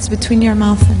distance between your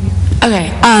mouth and you. Okay.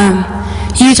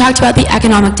 You talked about the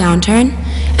economic downturn,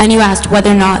 and you asked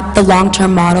whether or not the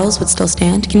long-term models would still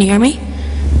stand. Can you hear me?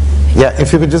 Yeah,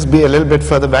 if you could just be a little bit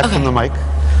further back from the mic.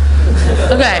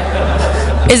 Okay.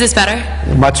 Is this better?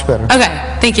 Much better.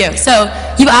 Okay, thank you. So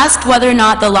you asked whether or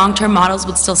not the long-term models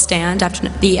would still stand after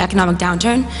the economic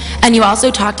downturn, and you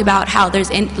also talked about how there's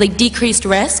decreased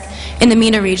risk in the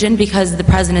MENA region because the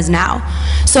present is now.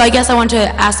 So I guess I want to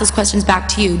ask those questions back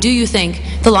to you. Do you think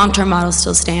the long-term models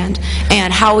still stand,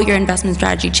 and how will your investment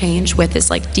strategy change with this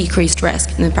decreased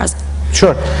risk in the present?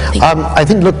 Sure. I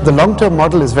think, look, the long-term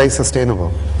model is very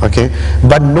sustainable, okay?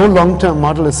 But no long-term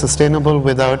model is sustainable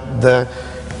without the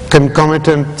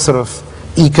concomitant sort of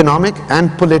economic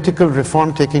and political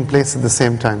reform taking place at the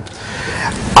same time.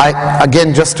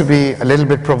 Again, just to be a little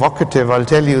bit provocative, I'll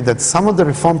tell you that some of the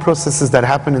reform processes that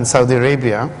happen in Saudi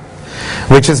Arabia,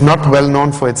 which is not well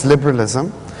known for its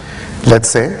liberalism, let's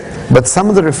say, but some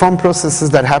of the reform processes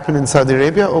that happen in Saudi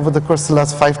Arabia over the course of the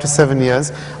last 5 to 7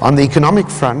 years on the economic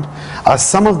front are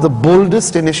some of the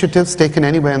boldest initiatives taken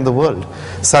anywhere in the world.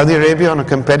 Saudi Arabia, on a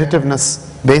competitiveness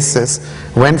basis,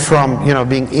 went from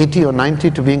being 80 or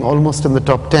 90 to being almost in the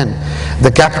top 10.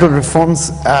 The Capital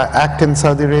Reforms Act in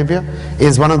Saudi Arabia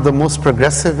is one of the most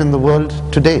progressive in the world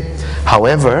today.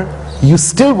 However, you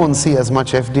still won't see as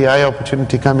much FDI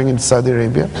opportunity coming into Saudi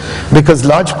Arabia because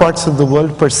large parts of the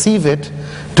world perceive it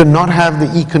to not have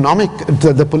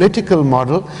the political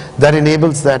model that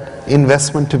enables that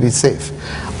investment to be safe.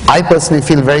 I personally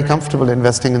feel very comfortable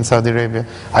investing in Saudi Arabia.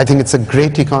 I think it's a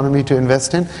great economy to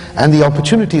invest in, and the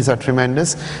opportunities are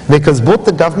tremendous because both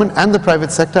the government and the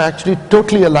private sector are actually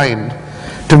totally aligned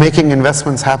to making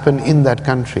investments happen in that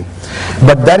country.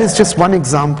 But that is just one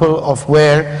example of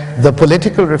where the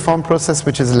political reform process,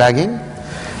 which is lagging,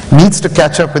 needs to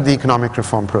catch up with the economic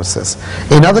reform process.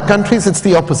 In other countries, it's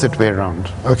the opposite way around.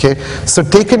 Okay? So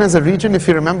taken as a region, if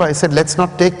you remember, I said let's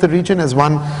not take the region as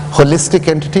one holistic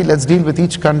entity, let's deal with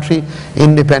each country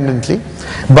independently.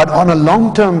 But on a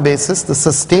long-term basis, the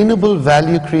sustainable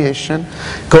value creation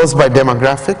caused by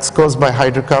demographics, caused by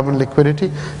hydrocarbon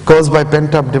liquidity, caused by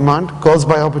pent-up demand, caused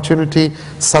by opportunity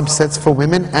subsets for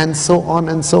women, and so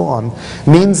on,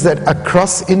 means that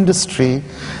across industry,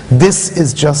 this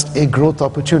is just a growth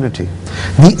opportunity.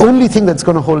 The only thing that's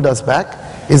going to hold us back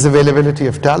is availability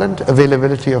of talent,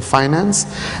 availability of finance,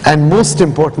 and most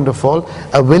important of all,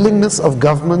 a willingness of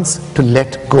governments to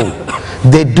let go.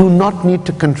 They do not need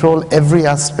to control every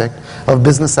aspect of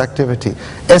business activity.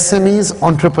 SMEs,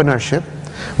 entrepreneurship,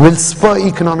 will spur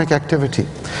economic activity.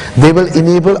 They will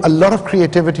enable a lot of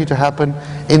creativity to happen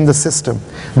in the system.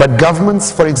 But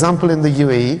governments, for example in the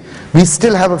UAE, we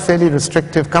still have a fairly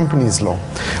restrictive companies law.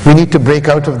 We need to break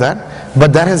out of that,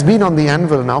 but that has been on the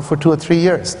anvil now for 2 or 3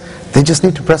 years. They just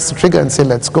need to press the trigger and say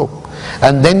let's go.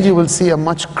 And then you will see a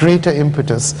much greater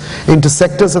impetus into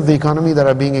sectors of the economy that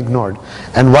are being ignored.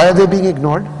 And why are they being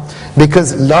ignored?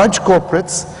 Because large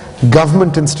corporates,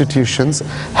 government institutions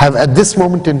have at this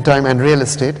moment in time, and real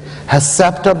estate has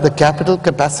sapped up the capital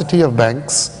capacity of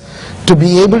banks to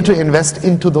be able to invest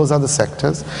into those other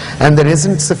sectors, and there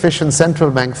isn't sufficient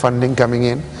central bank funding coming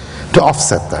in to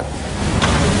offset that.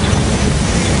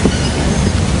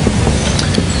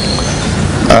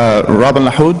 Robin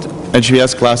Lahoud,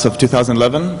 HBS class of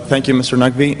 2011. Thank you, Mr.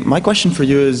 Naqvi. My question for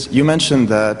you is, you mentioned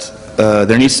that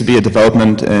there needs to be a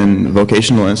development in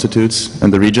vocational institutes in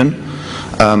the region.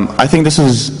 I think this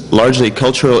is largely a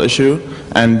cultural issue,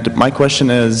 and my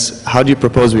question is, how do you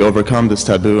propose we overcome this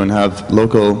taboo and have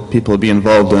local people be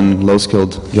involved in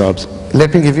low-skilled jobs?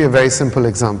 Let me give you a very simple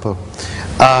example.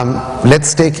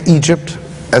 Let's take Egypt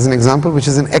as an example, which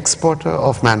is an exporter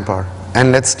of manpower.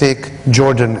 And let's take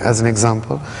Jordan as an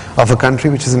example of a country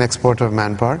which is an exporter of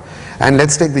manpower. And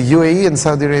let's take the UAE and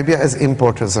Saudi Arabia as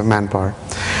importers of manpower.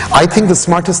 I think the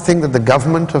smartest thing that the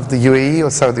government of the UAE or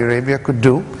Saudi Arabia could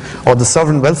do, or the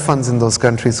sovereign wealth funds in those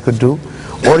countries could do,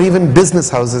 or even business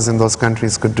houses in those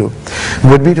countries could do,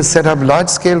 would be to set up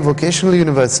large-scale vocational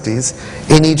universities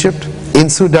in Egypt, in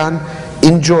Sudan,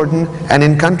 in Jordan, and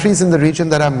in countries in the region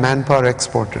that are manpower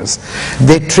exporters.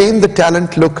 They train the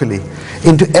talent locally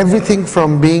into everything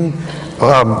from being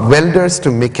welders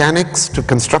to mechanics to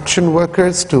construction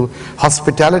workers to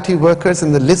hospitality workers,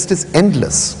 and the list is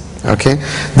endless. Okay?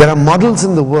 There are models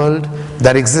in the world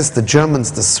that exist, the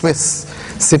Germans, the Swiss,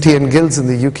 City and Guilds in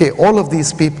the UK, all of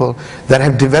these people that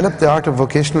have developed the art of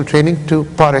vocational training to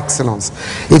par excellence.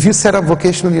 If you set up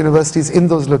vocational universities in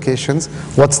those locations,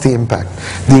 what's the impact?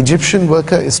 The Egyptian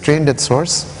worker is trained at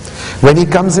source. When he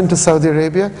comes into Saudi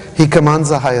Arabia, he commands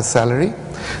a higher salary.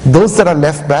 Those that are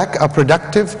left back are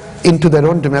productive into their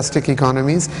own domestic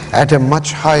economies at a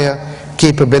much higher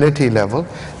capability level,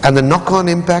 and the knock-on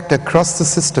impact across the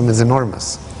system is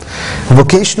enormous.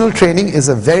 Vocational training is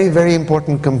a very, very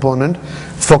important component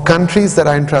for countries that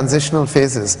are in transitional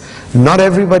phases. Not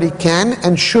everybody can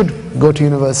and should go to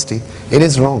university. It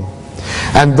is wrong.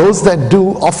 And those that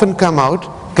do often come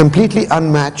out completely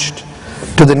unmatched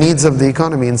to the needs of the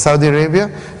economy. In Saudi Arabia,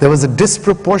 there was a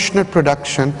disproportionate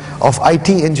production of IT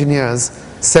engineers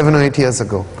 7 or 8 years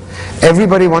ago.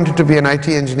 Everybody wanted to be an IT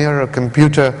engineer or a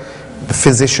computer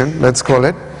physician, let's call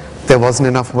it. There wasn't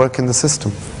enough work in the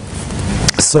system.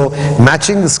 So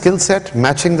matching the skill set,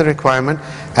 matching the requirement,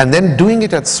 and then doing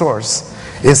it at source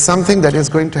is something that is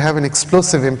going to have an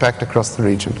explosive impact across the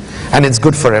region. And it's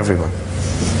good for everyone.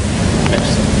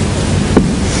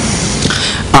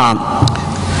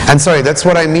 And sorry, that's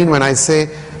what I mean when I say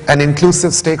an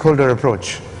inclusive stakeholder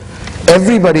approach.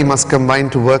 Everybody must combine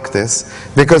to work this,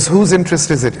 because whose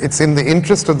interest is it? It's in the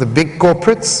interest of the big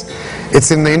corporates,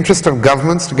 it's in the interest of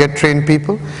governments to get trained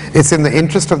people, it's in the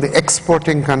interest of the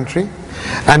exporting country,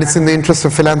 and it's in the interest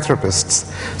of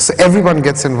philanthropists. So everyone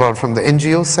gets involved, from the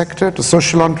NGO sector to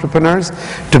social entrepreneurs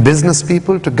to business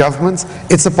people to governments.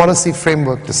 It's a policy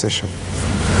framework decision.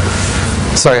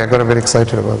 Sorry, I got a bit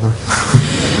excited about that.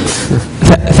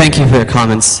 Thank you for your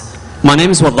comments. My name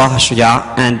is Wallah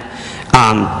Shuja, and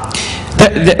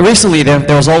recently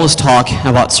there was always talk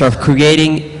about sort of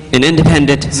creating an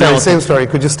independent... Sorry, same story.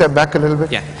 Could you step back a little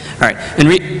bit? Yeah, all right. And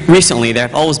recently there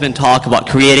have always been talk about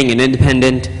creating an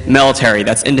independent military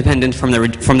that's independent from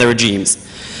the regimes.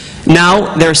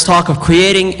 Now there's talk of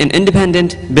creating an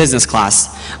independent business class.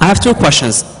 I have two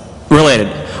questions related.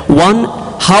 One,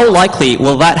 how likely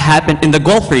will that happen in the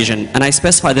Gulf region? And I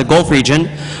specify the Gulf region,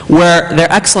 where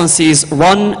their excellencies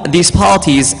run these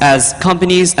polities as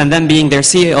companies and then being their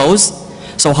CEOs.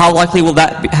 So how likely will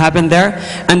that happen there?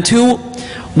 And two,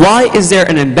 why is there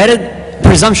an embedded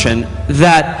presumption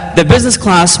that the business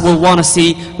class will want to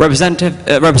see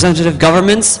representative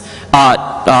governments,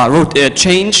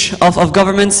 change of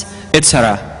governments,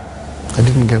 etc.? I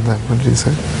didn't get that. What did you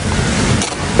say?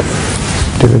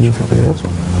 Did anybody else?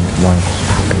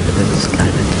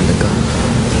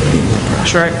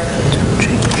 Sure.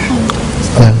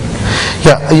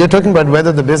 Yeah, you're talking about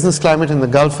whether the business climate in the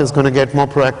Gulf is going to get more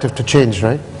proactive to change,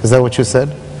 right? Is that what you said?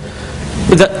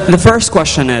 The first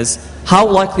question is, how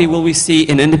likely will we see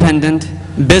an independent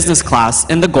business class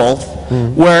in the Gulf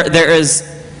where there is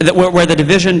where the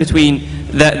division between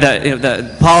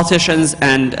the politicians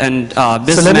and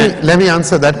businessmen... So let me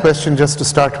answer that question just to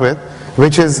start with,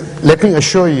 which is, let me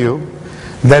assure you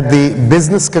that the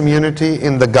business community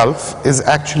in the Gulf is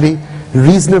actually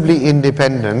reasonably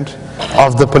independent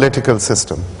of the political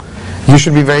system. You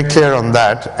should be very clear on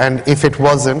that, and if it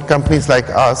wasn't, companies like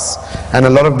us and a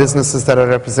lot of businesses that are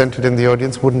represented in the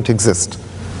audience wouldn't exist.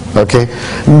 Okay?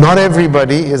 Not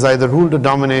everybody is either ruled or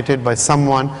dominated by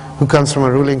someone who comes from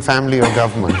a ruling family or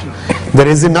government. There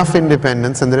is enough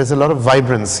independence and there is a lot of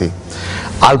vibrancy.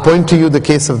 I'll point to you the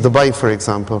case of Dubai, for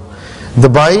example.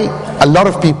 Dubai, a lot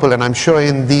of people, and I'm sure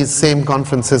in these same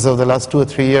conferences over the last 2 or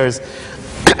 3 years,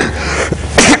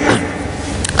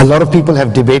 a lot of people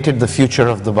have debated the future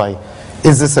of Dubai.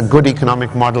 Is this a good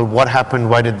economic model? What happened?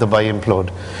 Why did Dubai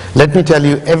implode? Let me tell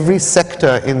you, every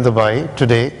sector in Dubai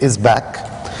today is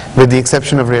back, with the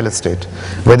exception of real estate.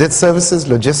 Whether it's services,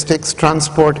 logistics,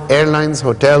 transport, airlines,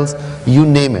 hotels, you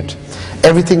name it.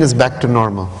 Everything is back to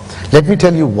normal. Let me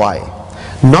tell you why.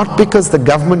 Not because the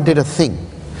government did a thing.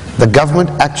 The government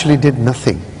actually did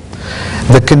nothing.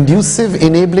 The conducive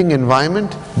enabling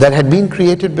environment that had been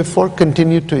created before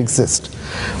continued to exist.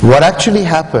 What actually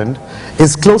happened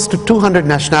is close to 200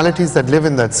 nationalities that live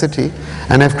in that city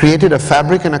and have created a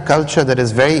fabric and a culture that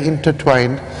is very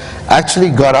intertwined, actually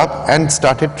got up and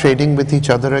started trading with each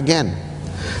other again.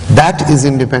 That is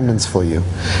independence for you.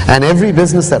 And every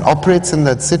business that operates in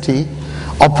that city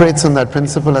operates on that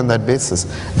principle and that basis.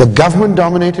 The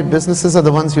government-dominated businesses are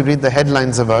the ones you read the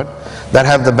headlines about, that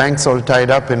have the banks all tied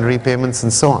up in repayments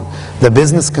and so on. The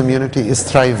business community is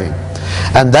thriving.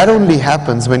 And that only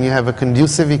happens when you have a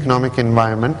conducive economic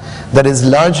environment that is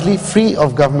largely free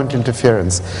of government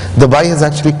interference. Dubai has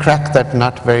actually cracked that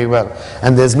nut very well.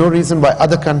 And there's no reason why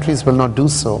other countries will not do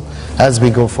so as we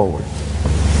go forward.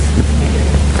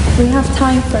 We have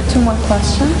time for 2 more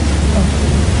questions.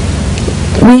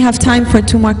 We have time for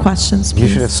 2 more questions, please. You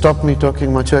should have stopped me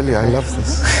talking much earlier. I love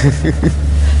this.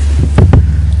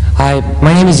 Hi,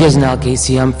 my name is Yazan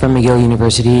Al-Kaisi. I'm from McGill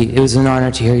University. It was an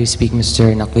honor to hear you speak,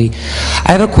 Mr. Naqvi.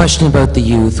 I have a question about the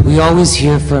youth. We always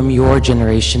hear from your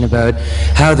generation about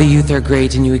how the youth are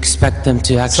great and you expect them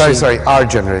to actually... Sorry, our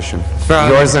generation.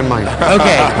 Yours and mine.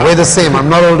 Okay. We're the same. I'm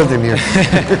not older than you.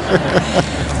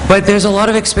 But there's a lot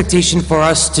of expectation for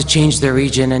us to change the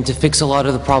region and to fix a lot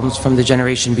of the problems from the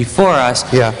generation before us.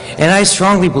 Yeah. And I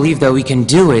strongly believe that we can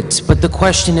do it. But the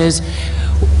question is,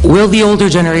 will the older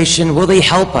generation, will they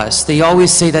help us? They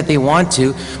always say that they want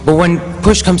to, but when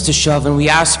push comes to shove and we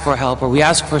ask for help or we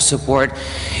ask for support,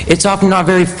 it's often not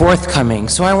very forthcoming.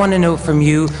 So I want to know from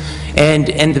you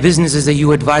and the businesses that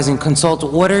you advise and consult,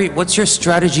 what's your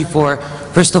strategy for,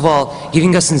 first of all,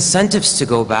 giving us incentives to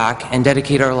go back and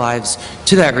dedicate our lives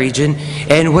to that region,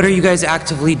 and what are you guys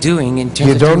actively doing in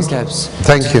terms of taking steps?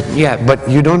 Thank you. Yeah. But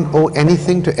you don't owe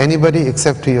anything to anybody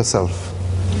except to yourself.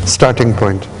 Starting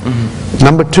point.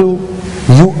 Number two,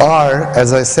 you are,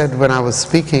 as I said when I was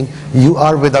speaking, you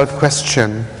are without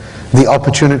question the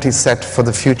opportunity set for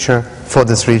the future for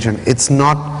this region. It's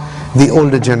not the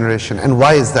older generation. And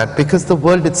why is that? Because the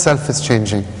world itself is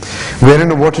changing. We're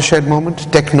in a watershed moment.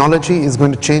 Technology is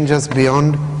going to change us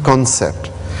beyond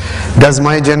concept. Does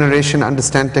my generation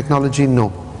understand technology?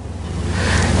 No.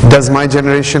 Does my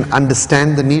generation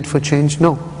understand the need for change?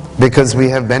 No. Because we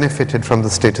have benefited from the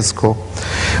status quo.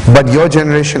 But your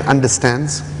generation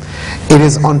understands. It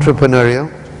is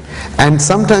entrepreneurial. And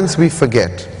sometimes we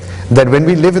forget that when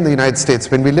we live in the United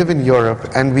States, when we live in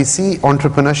Europe, and we see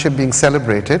entrepreneurship being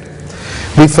celebrated,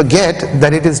 we forget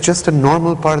that it is just a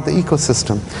normal part of the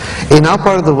ecosystem. In our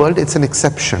part of the world, it's an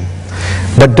exception.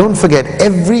 But don't forget,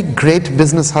 every great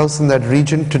business house in that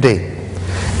region today,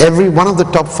 every one of the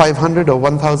top 500 or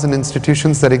 1,000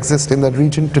 institutions that exist in that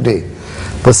region today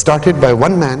was started by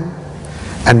one man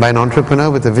and by an entrepreneur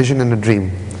with a vision and a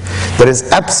dream. There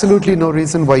is absolutely no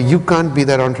reason why you can't be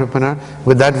that entrepreneur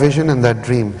with that vision and that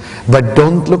dream. But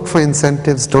don't look for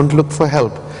incentives, don't look for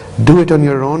help. Do it on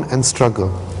your own and struggle,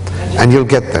 and you'll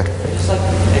get there.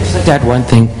 I just like to add one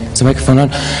thing. Is the microphone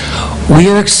on? We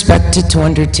are expected to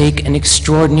undertake an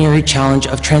extraordinary challenge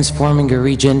of transforming a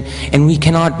region, and we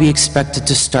cannot be expected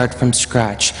to start from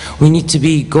scratch. We need to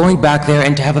be going back there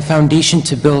and to have a foundation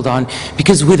to build on,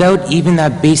 because without even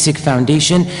that basic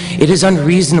foundation, it is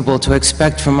unreasonable to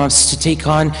expect from us to take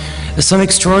on some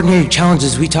extraordinary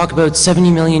challenges. We talk about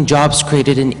 70 million jobs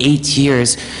created in 8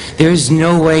 years. There is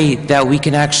no way that we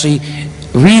can actually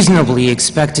reasonably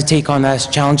expect to take on that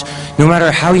challenge, no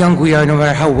matter how young we are, no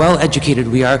matter how well educated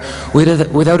we are,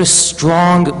 without a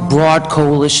strong, broad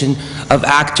coalition of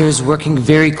actors working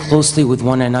very closely with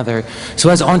one another. So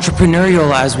as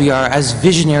entrepreneurial as we are, as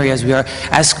visionary as we are,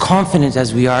 as confident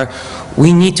as we are,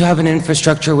 we need to have an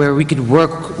infrastructure where we could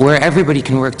work, where everybody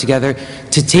can work together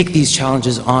to take these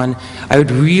challenges on. I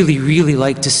would really, really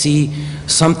like to see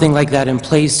something like that in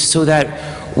place so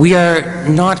that we are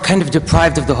not kind of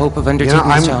deprived of the hope of undertaking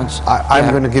this challenge.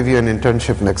 I'm going to give you an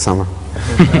internship next summer.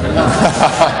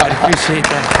 I'd appreciate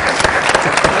that.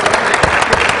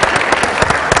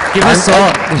 Give us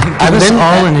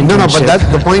all an internship. No,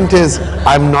 but the point is,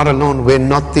 I'm not alone. We're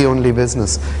not the only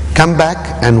business. Come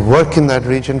back and work in that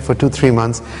region for 2-3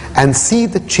 months and see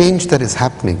the change that is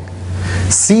happening.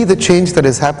 See the change that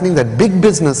is happening that big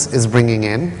business is bringing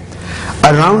in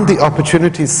around the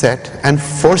opportunity set, and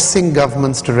forcing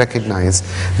governments to recognize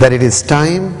that it is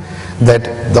time that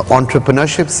the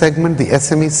entrepreneurship segment, the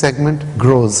SME segment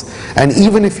grows. And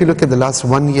even if you look at the last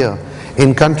 1 year,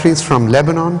 in countries from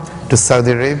Lebanon to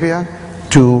Saudi Arabia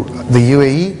to the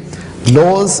UAE,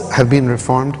 laws have been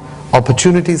reformed,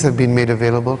 opportunities have been made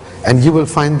available, and you will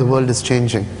find the world is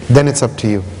changing. Then it's up to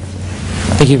you.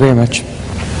 Thank you very much.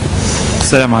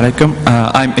 Assalamu alaikum.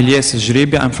 I'm Elias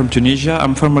Jribi. I'm from Tunisia.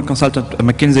 I'm former consultant, a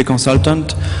McKinsey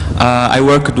consultant. I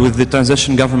worked with the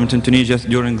transition government in Tunisia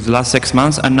during the last 6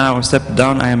 months, and now I stepped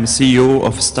down. I am CEO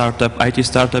of a startup, IT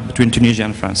startup between Tunisia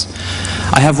and France.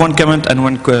 I have one comment and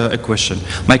one question.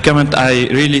 My comment, I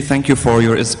really thank you for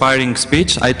your inspiring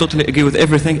speech. I totally agree with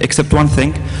everything except one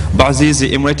thing.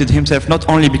 Bouazizi immolated himself not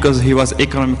only because he was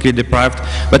economically deprived,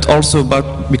 but also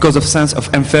because of sense of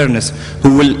unfairness,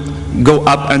 who will go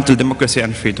up until democracy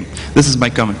and freedom. This is my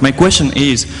comment. My question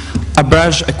is,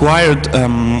 Abraaj acquired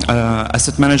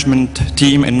asset management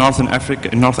team in North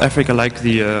Africa like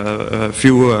the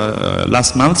few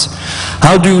last months.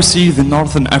 How do you see the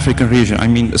Northern African region? I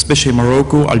mean, especially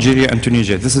Morocco, Algeria, and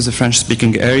Tunisia. This is a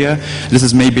French-speaking area. This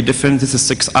is maybe different. This is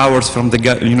 6 hours from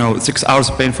the 6 hours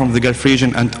plane from the Gulf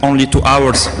region and only 2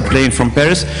 hours plane from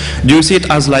Paris. Do you see it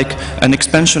as like an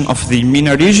expansion of the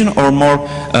MENA region, or more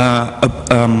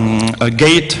a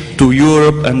gate to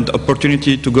Europe and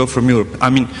opportunity to go from Europe? I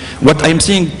mean, what I'm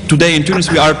seeing today in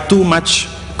Tunis, we are too much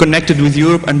connected with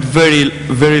Europe and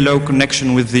very low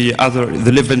connection with the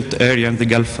Levant area and the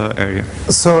Gulf area.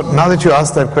 So now that you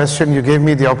asked that question, you gave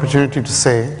me the opportunity to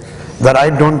say that I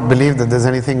don't believe that there's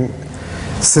anything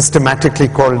systematically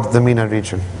called the MENA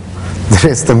region.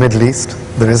 There is the Middle East,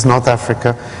 there is North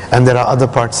Africa, and there are other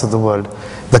parts of the world.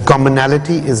 The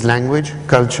commonality is language,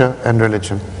 culture, and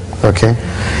religion. Okay?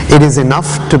 It is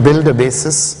enough to build a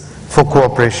basis for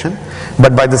cooperation,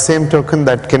 but by the same token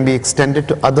that can be extended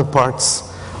to other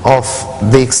parts of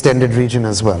the extended region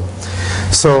as well.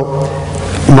 So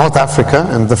North Africa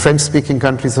and the French-speaking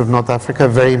countries of North Africa are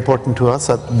very important to us,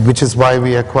 which is why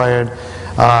we acquired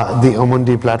the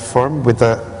Omundi platform with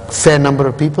a fair number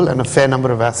of people and a fair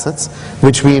number of assets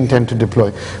which we intend to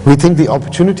deploy. We think the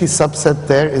opportunity subset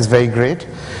there is very great.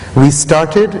 We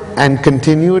started and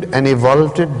continued and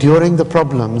evolved it during the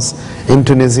problems in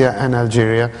Tunisia and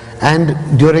Algeria and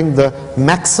during the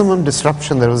maximum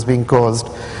disruption that was being caused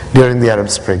during the Arab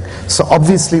Spring. So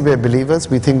obviously we're believers.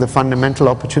 We think the fundamental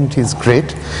opportunity is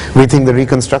great. We think the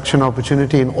reconstruction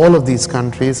opportunity in all of these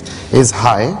countries is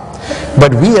high.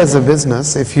 But we as a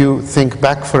business, if you think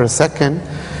back for a second,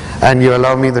 and you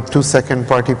allow me the 2-second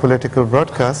party political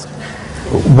broadcast,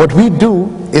 what we do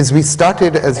is we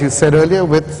started, as you said earlier,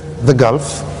 with the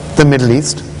Gulf, the Middle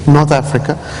East, North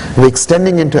Africa. We're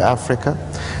extending into Africa.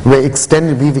 We've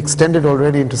extended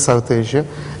already into South Asia,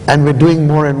 and we're doing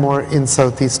more and more in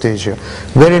Southeast Asia.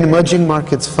 We're an emerging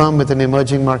markets firm with an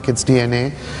emerging markets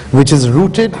DNA, which is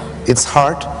rooted its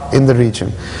heart in the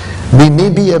region. We may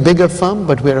be a bigger firm,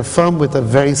 but we're a firm with a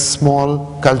very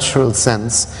small cultural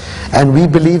sense. And we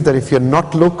believe that if you're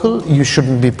not local, you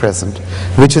shouldn't be present,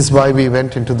 which is why we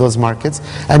went into those markets.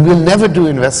 And we'll never do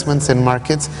investments in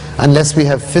markets unless we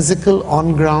have physical,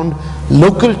 on-ground,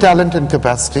 local talent and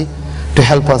capacity to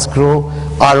help us grow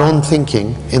our own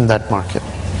thinking in that market.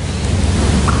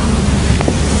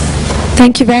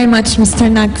 Thank you very much,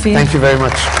 Mr. Naqvi. Thank you very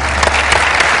much.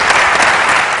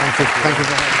 Thank you. Thank you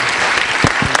very much.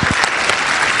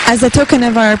 As a token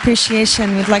of our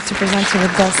appreciation, we'd like to present you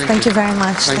with this. Thank you very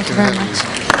much. Thank you very much.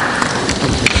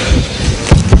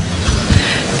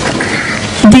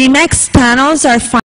 The next panels are